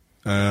win.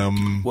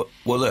 Well,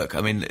 look,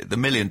 I mean, the $1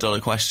 million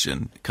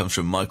question comes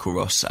from Michael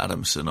Ross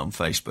Adamson on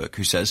Facebook,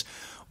 who says,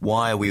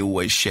 why are we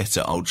always shit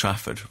at Old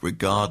Trafford?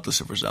 Regardless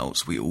of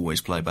results, we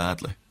always play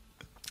badly.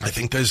 I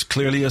think there's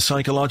clearly a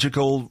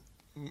psychological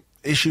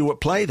issue at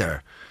play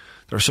there.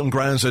 There are some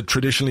grounds that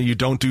traditionally you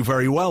don't do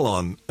very well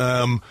on.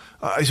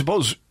 I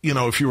suppose, you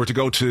know, if you were to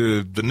go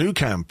to the Nou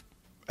Camp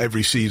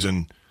every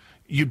season,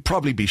 you'd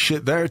probably be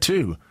shit there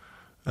too.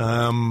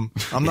 I'm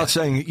not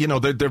saying, you know,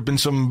 there have been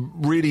some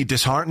really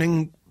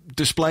disheartening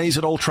displays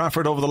at Old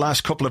Trafford over the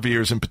last couple of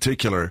years in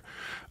particular.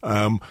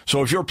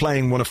 So if you're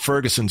playing one of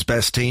Ferguson's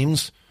best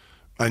teams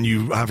and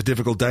you have a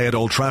difficult day at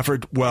Old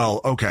Trafford, well,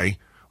 okay,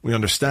 we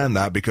understand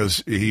that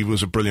because he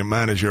was a brilliant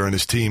manager and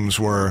his teams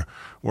were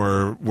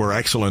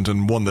excellent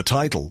and won the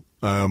title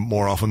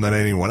more often than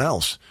anyone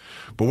else.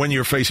 But when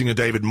you're facing a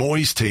David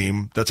Moyes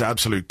team that's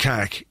absolute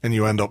cack and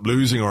you end up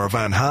losing, or a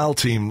Van Gaal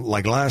team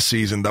like last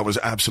season that was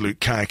absolute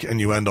cack and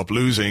you end up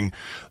losing,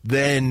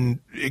 then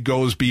it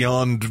goes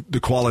beyond the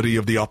quality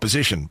of the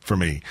opposition for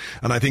me.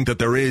 And I think that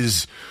there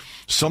is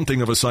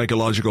something of a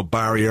psychological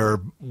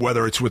barrier,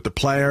 whether it's with the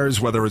players,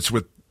 whether it's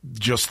with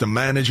just the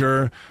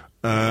manager,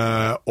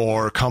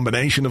 or a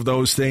combination of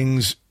those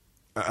things.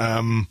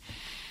 I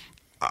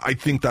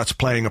think that's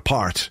playing a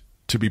part,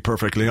 to be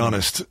perfectly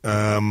honest.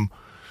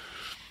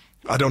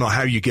 I don't know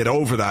how you get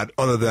over that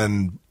other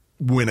than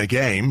win a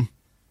game,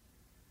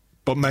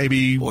 but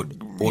maybe... Or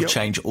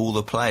change all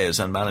the players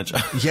and manager.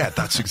 Yeah,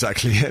 that's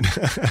exactly it.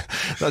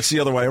 That's the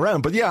other way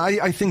around. But yeah,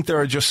 I think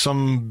there are just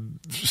some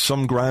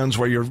grounds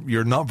where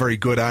you're not very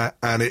good at,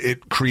 and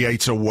it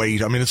creates a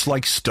weight. I mean, it's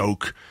like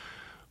Stoke.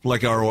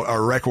 Like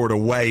our record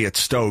away at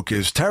Stoke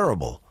is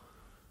terrible.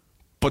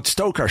 But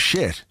Stoke are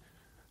shit.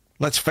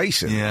 Let's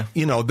face it. Yeah.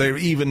 You know, they're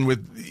even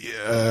with,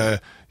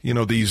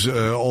 these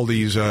all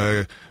these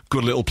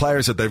good little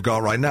players that they've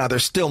got right now, they're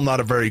still not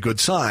a very good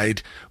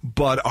side.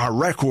 But our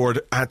record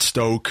at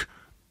Stoke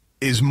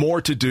is more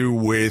to do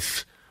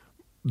with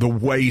the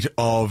weight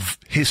of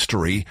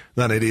history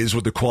than it is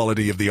with the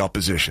quality of the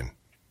opposition.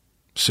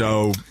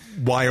 So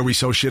why are we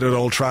so shit at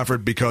Old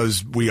Trafford?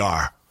 Because we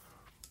are.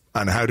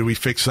 And how do we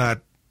fix that?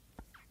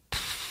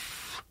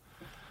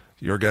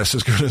 Your guess is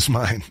as good as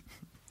mine.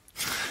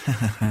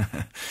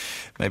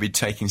 Maybe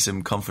taking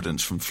some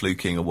confidence from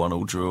fluking a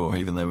 1-1 draw,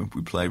 even though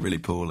we play really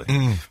poorly.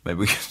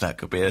 Maybe that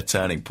could be a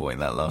turning point,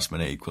 that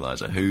last-minute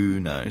equaliser.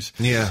 Who knows?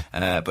 Yeah.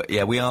 But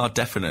yeah, we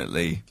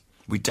definitely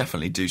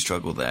do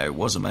struggle there. It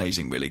was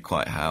amazing, really,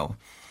 quite how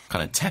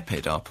kind of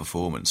tepid our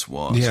performance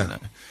was. Yeah. You know?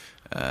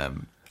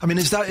 I mean,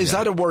 is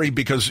that a worry?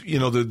 Because, you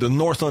know, the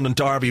North London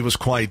derby was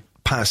quite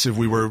passive.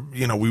 We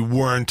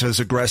weren't as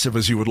aggressive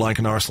as you would like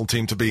an Arsenal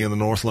team to be in the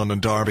North London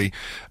derby.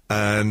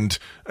 And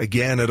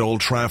again at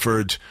Old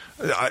Trafford,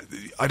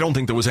 I don't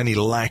think there was any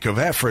lack of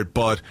effort,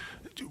 but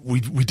we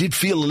did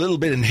feel a little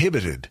bit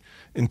inhibited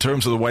in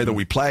terms of the way that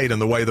we played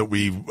and the way that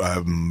we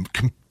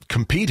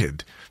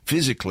competed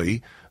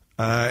physically.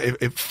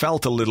 It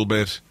felt a little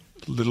bit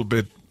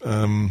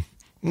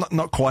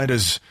not quite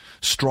as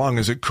strong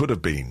as it could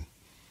have been.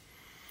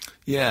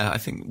 Yeah, I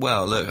think,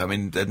 well, look, I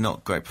mean, they're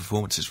not great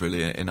performances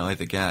really in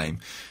either game.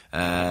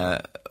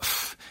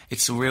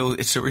 It's a real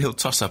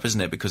toss-up,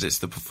 isn't it? Because it's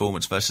the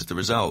performance versus the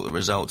result. The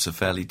results are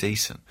fairly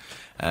decent.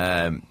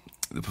 The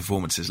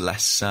performance is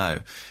less so.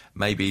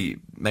 Maybe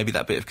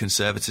that bit of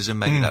conservatism,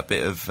 maybe that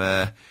bit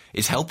of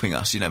is helping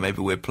us. You know,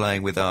 maybe we're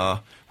playing with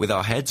our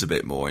heads a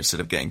bit more instead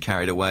of getting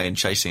carried away and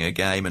chasing a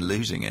game and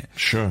losing it.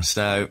 Sure.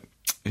 So,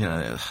 you know,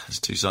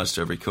 there's two sides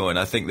to every coin.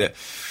 I think that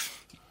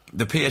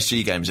the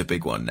PSG game's a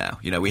big one now.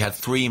 You know, we had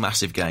 3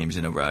 massive games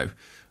in a row.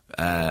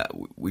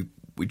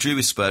 we drew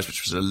with Spurs,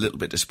 which was a little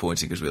bit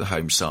disappointing because we were the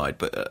home side,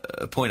 but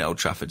a point at Old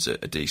Trafford's a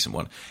decent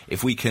one.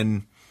 If we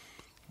can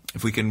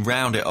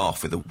round it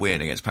off with a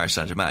win against Paris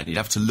Saint-Germain, you'd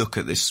have to look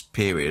at this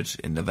period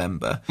in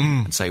November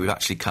and say we've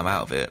actually come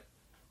out of it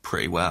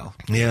pretty well.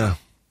 Yeah.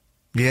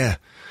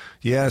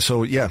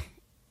 So, yeah.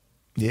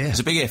 It's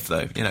a big if,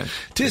 though.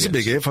 It is a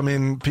big if. I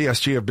mean,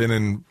 PSG have been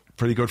in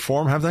pretty good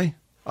form, have they?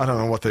 I don't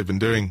know what they've been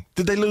doing.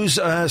 Did they lose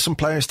some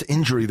players to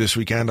injury this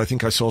weekend? I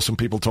think I saw some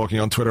people talking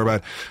on Twitter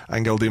about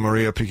Angel Di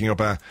Maria picking up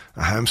a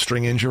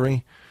hamstring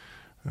injury.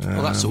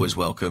 Well, that's always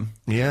welcome.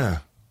 Yeah.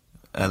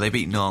 They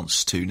beat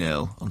Nantes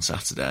 2-0 on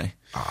Saturday.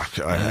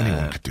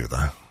 Anyone could do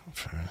that.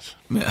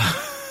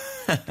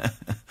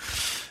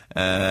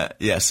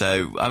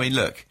 So, I mean,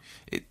 look,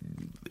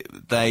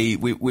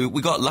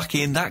 we got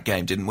lucky in that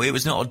game, didn't we? It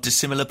was not a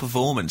dissimilar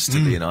performance to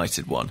the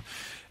United one.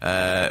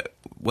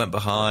 Went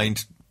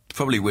behind.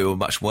 Probably we were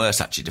much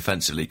worse, actually,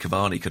 defensively.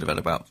 Cavani could have had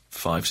about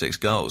 5-6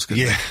 goals.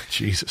 Yeah,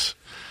 Jesus.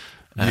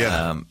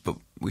 Yeah. But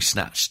we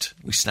snatched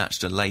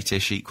a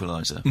late-ish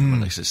equaliser from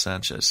Alexis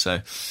Sanchez.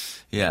 So,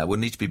 yeah, we'll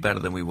need to be better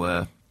than we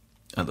were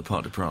at the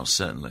Parc des Princes,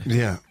 certainly.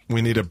 Yeah,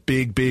 we need a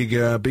big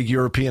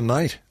European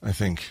night, I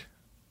think.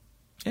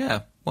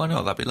 Yeah, why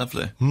not? That'd be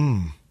lovely.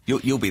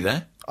 You'll be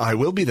there. I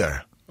will be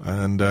there.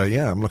 And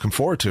I'm looking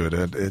forward to it.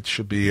 It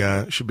should be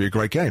a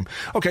great game.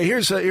 Okay,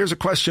 here's a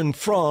question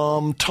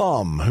from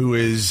Tom, who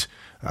is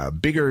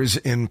Biggers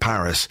in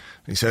Paris.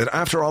 He said,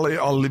 after Ollie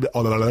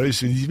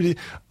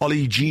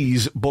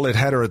G's bullet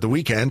header at the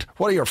weekend,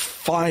 what are your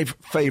 5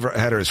 favourite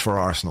headers for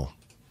Arsenal?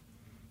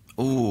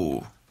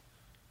 Ooh,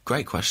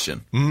 great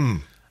question.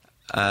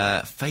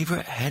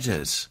 Favourite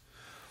headers.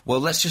 Well,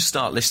 let's just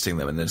start listing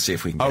them and then see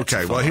if we can get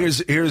to 5. Well,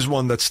 here's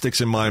one that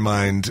sticks in my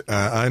mind.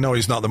 I know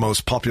he's not the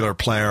most popular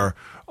player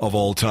of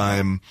all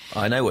time.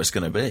 I know what it's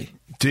going to be.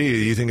 Do you?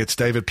 You think it's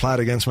David Platt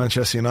against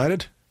Manchester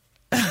United?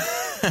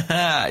 Is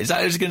that what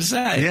I was going to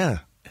say? Yeah.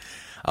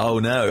 Oh,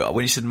 no.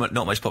 When you said not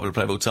most popular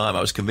player of all time,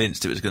 I was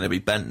convinced it was going to be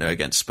Bentner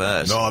against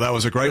Spurs. No, that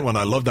was a great one.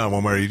 I love that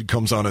one where he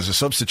comes on as a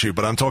substitute.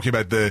 But I'm talking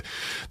about the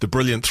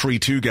brilliant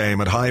 3-2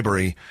 game at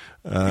Highbury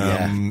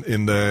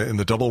in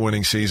the double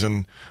winning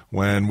season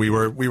when we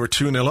were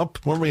 2-0 up,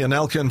 weren't we?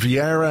 Anelka and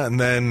Vieira, and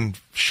then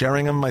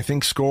Sheringham, I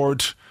think,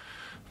 scored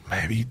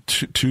maybe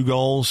two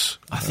goals.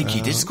 I think he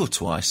did score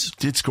twice.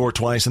 Did score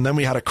twice, and then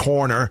we had a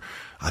corner.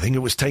 I think it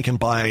was taken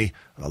by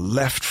a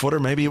left footer.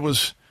 Maybe it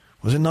was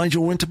it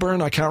Nigel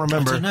Winterburn? I can't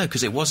remember. I don't know,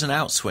 because it was an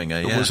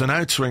outswinger. It was an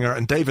outswinger,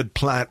 and David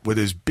Platt with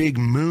his big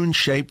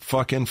moon-shaped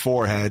fucking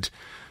forehead,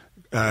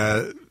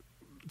 that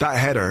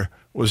header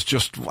was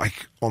just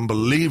like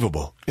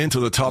unbelievable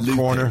into the top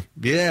corner.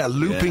 Yeah,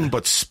 looping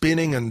but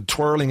spinning and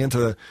twirling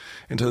into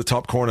the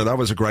top corner. That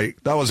was a great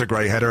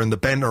header, and the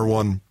Bentner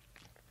one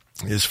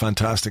is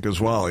fantastic as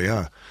well.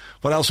 Yeah.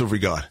 What else have we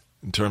got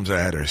in terms of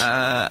headers?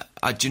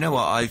 Do you know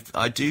what?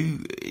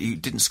 He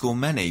didn't score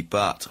many,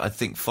 but I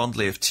think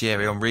fondly of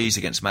Thierry Henry's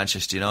against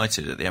Manchester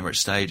United at the Emirates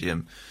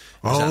Stadium.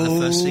 Was that the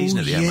first season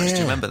of the Emirates? Do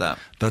you remember that?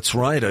 That's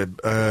right.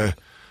 A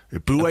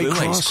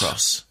Bouet's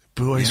cross.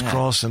 Bouet's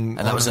cross. And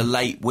that was a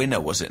late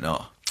winner, was it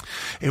not?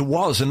 It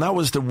was, and that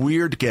was the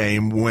weird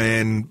game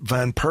when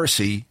Van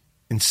Persie,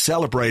 in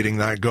celebrating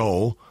that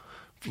goal,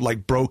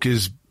 broke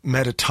his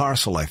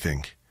metatarsal, I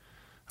think.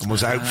 And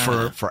was out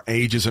for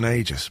ages and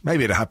ages.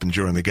 Maybe it happened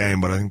during the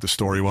game, but I think the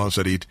story was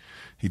that he'd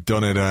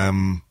done it.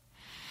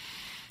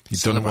 He'd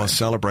done it while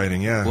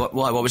celebrating. Yeah. What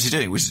was he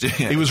doing?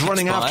 He was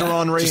running after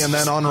Henry, and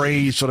then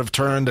Henry sort of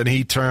turned, and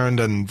he turned,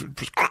 and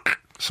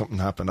something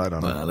happened. I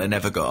don't know. Well, they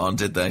never got on,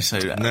 did they?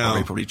 So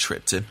Henry probably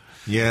tripped him.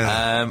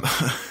 Yeah.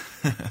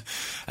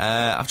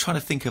 I'm trying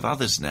to think of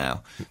others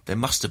now. There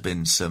must have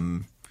been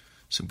some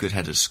good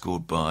headers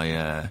scored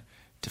by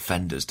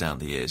defenders down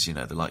the years,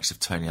 the likes of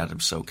Tony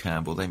Adams, Sol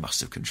Campbell. They must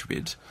have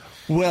contributed.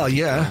 Well,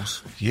 yeah.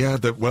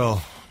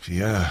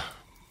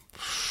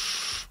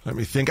 Let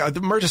me think.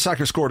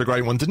 Mertesacker scored a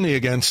great one, didn't he,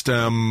 against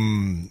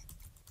Tottenham?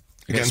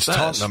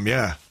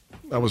 Yeah,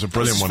 that was a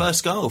brilliant one. His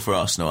first goal for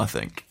Arsenal, I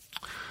think.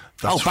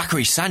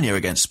 Bakary Sagna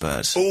against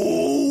Spurs.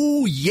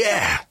 Oh,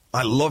 yeah.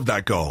 I love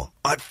that goal.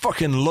 I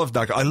fucking love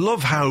that goal. I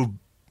love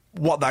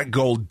what that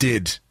goal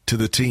did to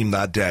the team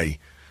that day.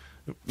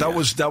 That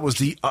was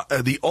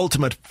the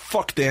ultimate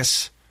fuck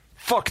this.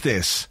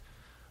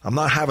 I'm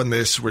not having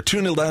this. We're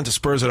 2-0 down to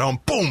Spurs at home.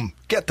 Boom!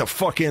 Get the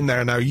fuck in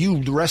there now.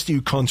 The rest of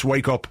you cunts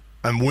wake up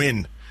and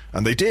win.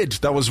 And they did.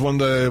 That was one of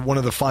the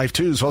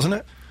 5-2s, wasn't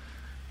it?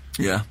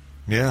 Yeah.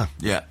 Yeah.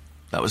 Yeah.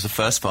 That was the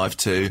first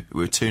 5-2.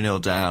 We were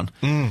 2-0 down.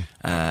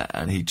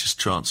 And he just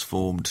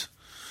transformed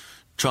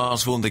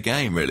the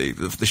game, really.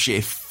 The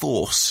sheer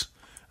force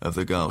of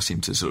the goal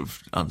seemed to sort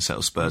of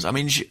unsettle Spurs. I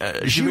mean,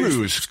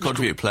 Giroud's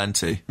contributed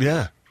plenty.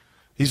 Yeah.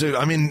 He's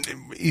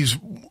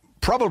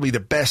probably the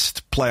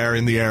best player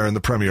in the air in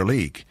the Premier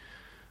League.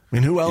 I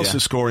mean, who else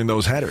is scoring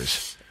those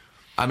headers?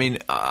 I mean,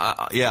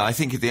 I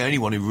think the only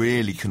one who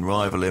really can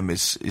rival him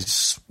is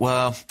if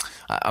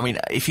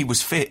he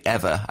was fit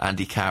ever,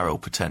 Andy Carroll,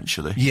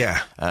 potentially.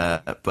 Yeah.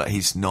 But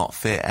he's not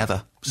fit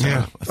ever. So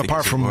yeah. I think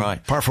apart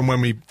from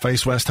when we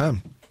face West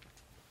Ham.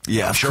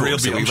 Yeah, I'm sure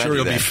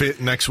he'll be fit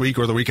next week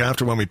or the week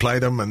after when we play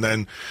them, and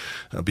then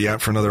he'll be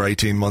out for another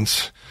 18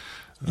 months.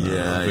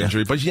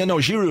 Injury. But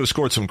Giroud has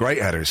scored some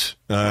great headers.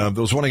 There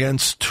was one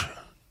against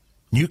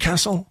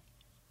Newcastle.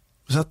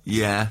 Was that?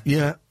 Yeah.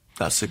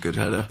 That's a good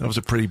header. That was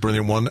a pretty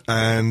brilliant one.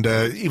 And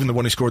even the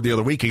one he scored the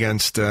other week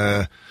against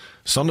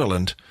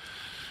Sunderland.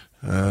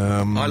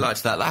 I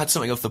liked that. That had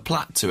something of the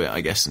Platt to it,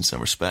 I guess, in some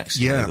respects.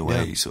 The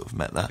way he sort of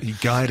met that. He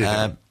guided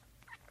it.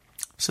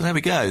 So there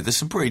we go. There's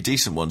some pretty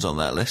decent ones on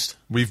that list.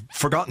 We've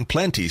forgotten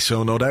plenty,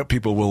 so no doubt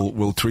people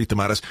will tweet them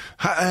at us.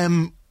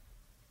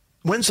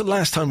 When's the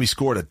last time we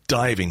scored a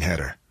diving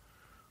header?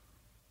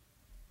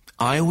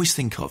 I always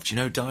think of,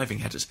 diving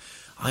headers?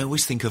 I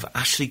always think of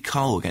Ashley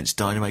Cole against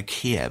Dynamo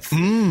Kiev. Do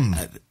you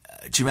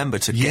remember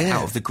to get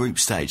out of the group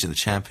stage in the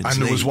Champions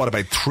League? And there was,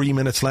 about 3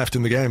 minutes left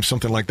in the game,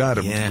 something like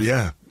that.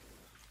 Yeah.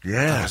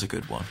 That was a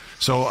good one.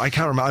 So I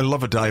can't remember. I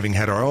love a diving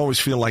header. I always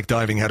feel like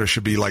diving header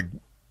should be like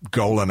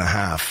goal and a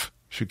half.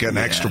 Should get an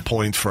extra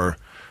point for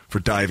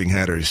diving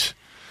headers.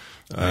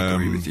 I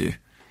agree with you.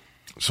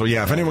 So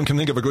if anyone can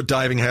think of a good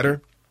diving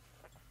header,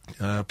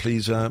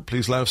 please let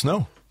us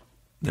know.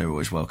 They're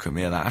always welcome.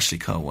 Yeah, that Ashley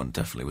Cole one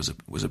definitely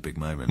was a big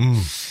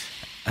moment.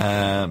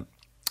 That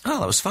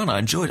was fun. I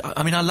enjoyed it.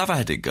 I mean, I love a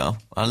headed goal.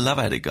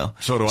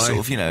 So do I.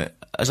 Sort of,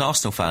 as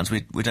Arsenal fans,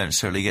 we don't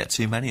necessarily get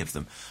too many of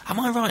them. Am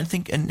I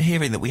right in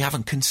hearing that we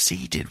haven't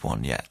conceded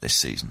one yet this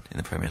season in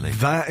the Premier League?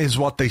 That is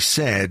what they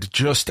said,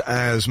 just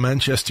as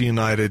Manchester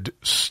United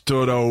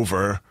stood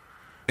over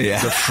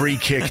the free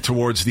kick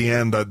towards the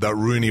end that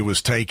Rooney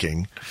was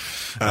taking.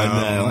 I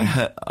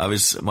know. I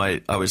was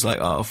like,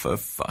 oh, for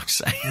fuck's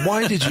sake.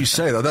 Why did you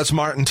say that? That's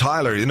Martin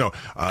Tyler.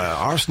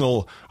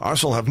 Arsenal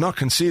have not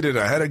conceded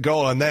a headed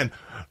goal, and then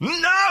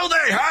now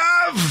they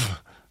have.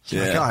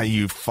 Like,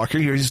 you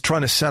fucker! He's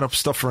trying to set up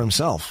stuff for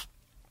himself.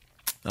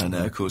 I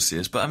know, of course he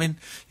is. But I mean,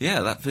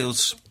 that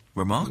feels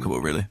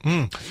remarkable, really.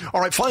 All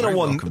right, final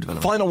one.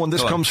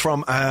 This comes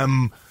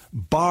from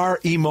Bar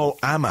Emo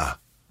Ama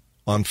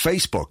on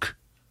Facebook.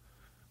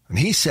 And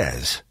he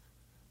says,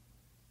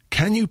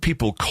 "Can you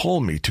people call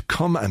me to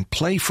come and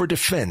play for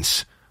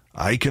defence?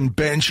 I can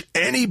bench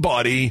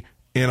anybody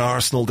in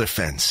Arsenal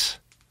defence."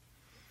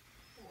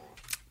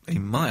 He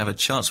might have a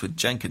chance with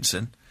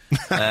Jenkinson.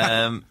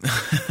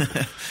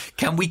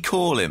 Can we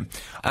call him?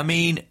 I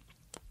mean,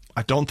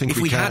 I don't think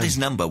if we had his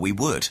number, we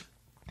would.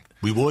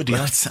 We would,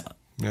 yeah.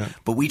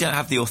 But we don't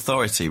have the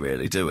authority,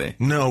 really, do we?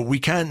 No, we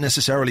can't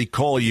necessarily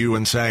call you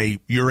and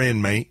say, "You're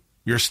in, mate.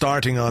 You're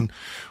starting on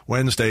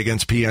Wednesday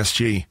against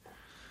PSG."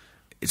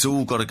 It's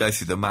all got to go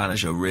through the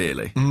manager,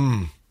 really.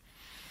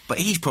 But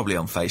he's probably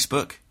on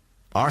Facebook.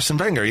 Arsene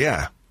Wenger,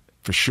 yeah,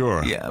 for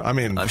sure. Yeah, I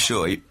mean, I'm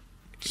sure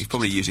he's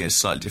probably using a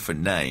slightly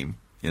different name,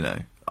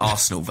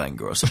 Arsenal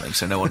Wenger or something,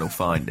 so no one will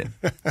find him.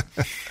 But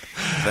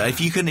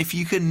if you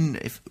can,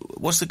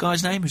 what's the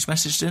guy's name who's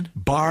messaged in?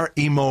 Bar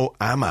Emo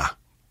Ama.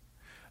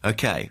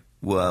 Okay,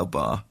 well,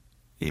 Bar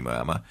Emo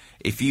Ama.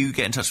 If you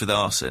get in touch with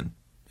Arsene,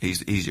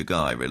 he's your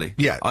guy, really.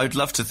 Yeah. I'd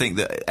love to think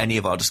that any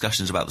of our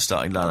discussions about the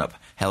starting lineup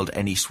held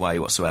any sway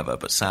whatsoever,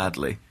 but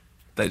sadly,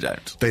 they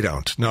don't. They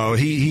don't. No,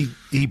 he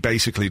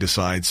basically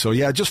decides. So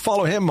just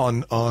follow him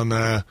on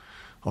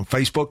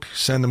Facebook.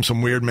 Send him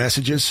some weird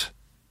messages,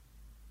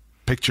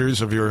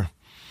 pictures of your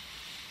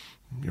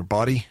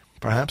body,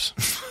 perhaps,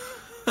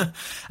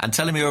 and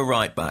tell him you're a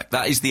right back.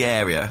 That is the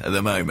area at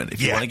the moment.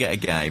 If you want to get a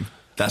game,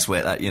 that's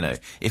where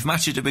If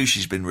Mathieu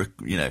Debussy's been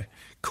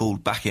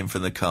called back in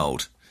from the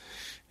cold,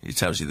 it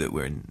tells you that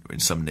we're in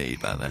some need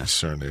about that. We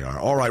certainly are.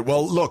 All right,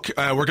 well, look,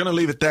 we're going to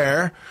leave it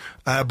there,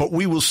 but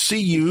we will see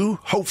you,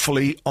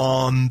 hopefully,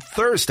 on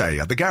Thursday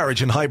at the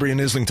Garage in Highbury and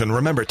Islington.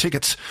 Remember,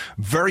 tickets,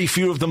 very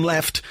few of them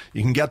left.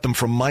 You can get them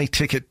from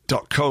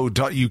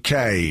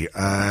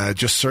myticket.co.uk.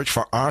 Just search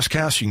for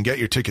Arsecast. You can get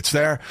your tickets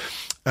there.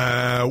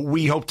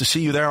 We hope to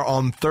see you there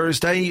on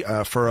Thursday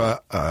for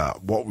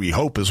what we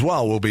hope as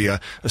well will be a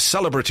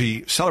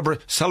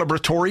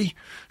celebratory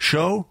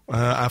show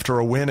after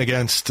a win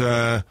against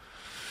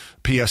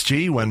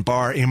PSG when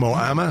Bar Emo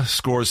Ama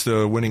scores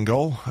the winning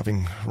goal,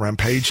 having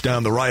rampaged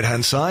down the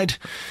right-hand side.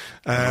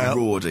 A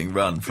marauding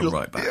run from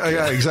right back.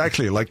 Yeah,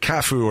 exactly, like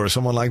Cafu or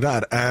someone like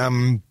that.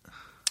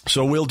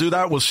 So we'll do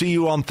that. We'll see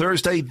you on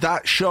Thursday.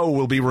 That show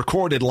will be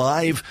recorded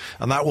live,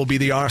 and that will be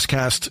the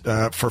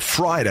Arsecast for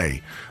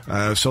Friday.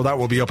 So that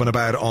will be up and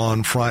about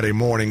on Friday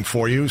morning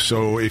for you.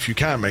 So if you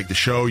can't make the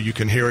show, you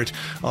can hear it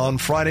on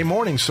Friday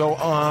morning. So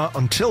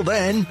until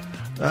then,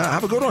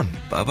 have a good one.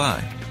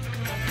 Bye-bye.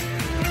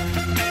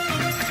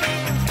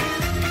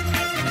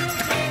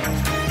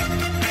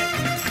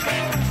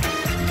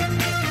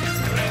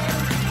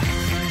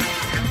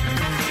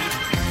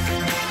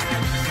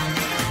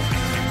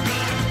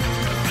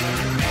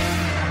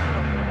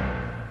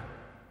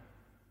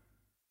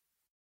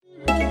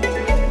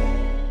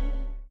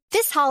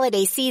 This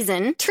holiday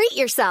season, treat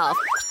yourself.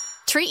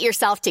 Treat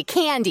yourself to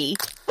candy.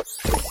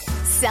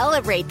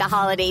 Celebrate the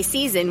holiday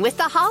season with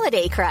the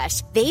Holiday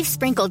Crush. They've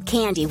sprinkled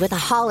candy with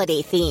a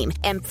holiday theme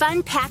and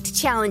fun-packed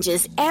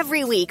challenges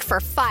every week for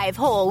 5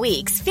 whole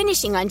weeks,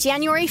 finishing on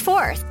January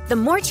 4th. The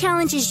more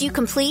challenges you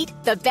complete,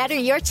 the better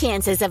your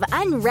chances of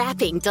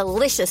unwrapping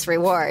delicious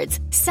rewards.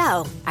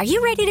 So, are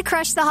you ready to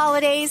crush the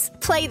holidays?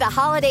 Play the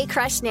Holiday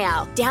Crush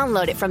now.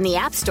 Download it from the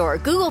App Store,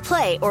 Google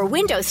Play, or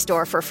Windows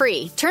Store for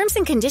free. Terms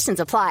and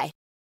conditions apply.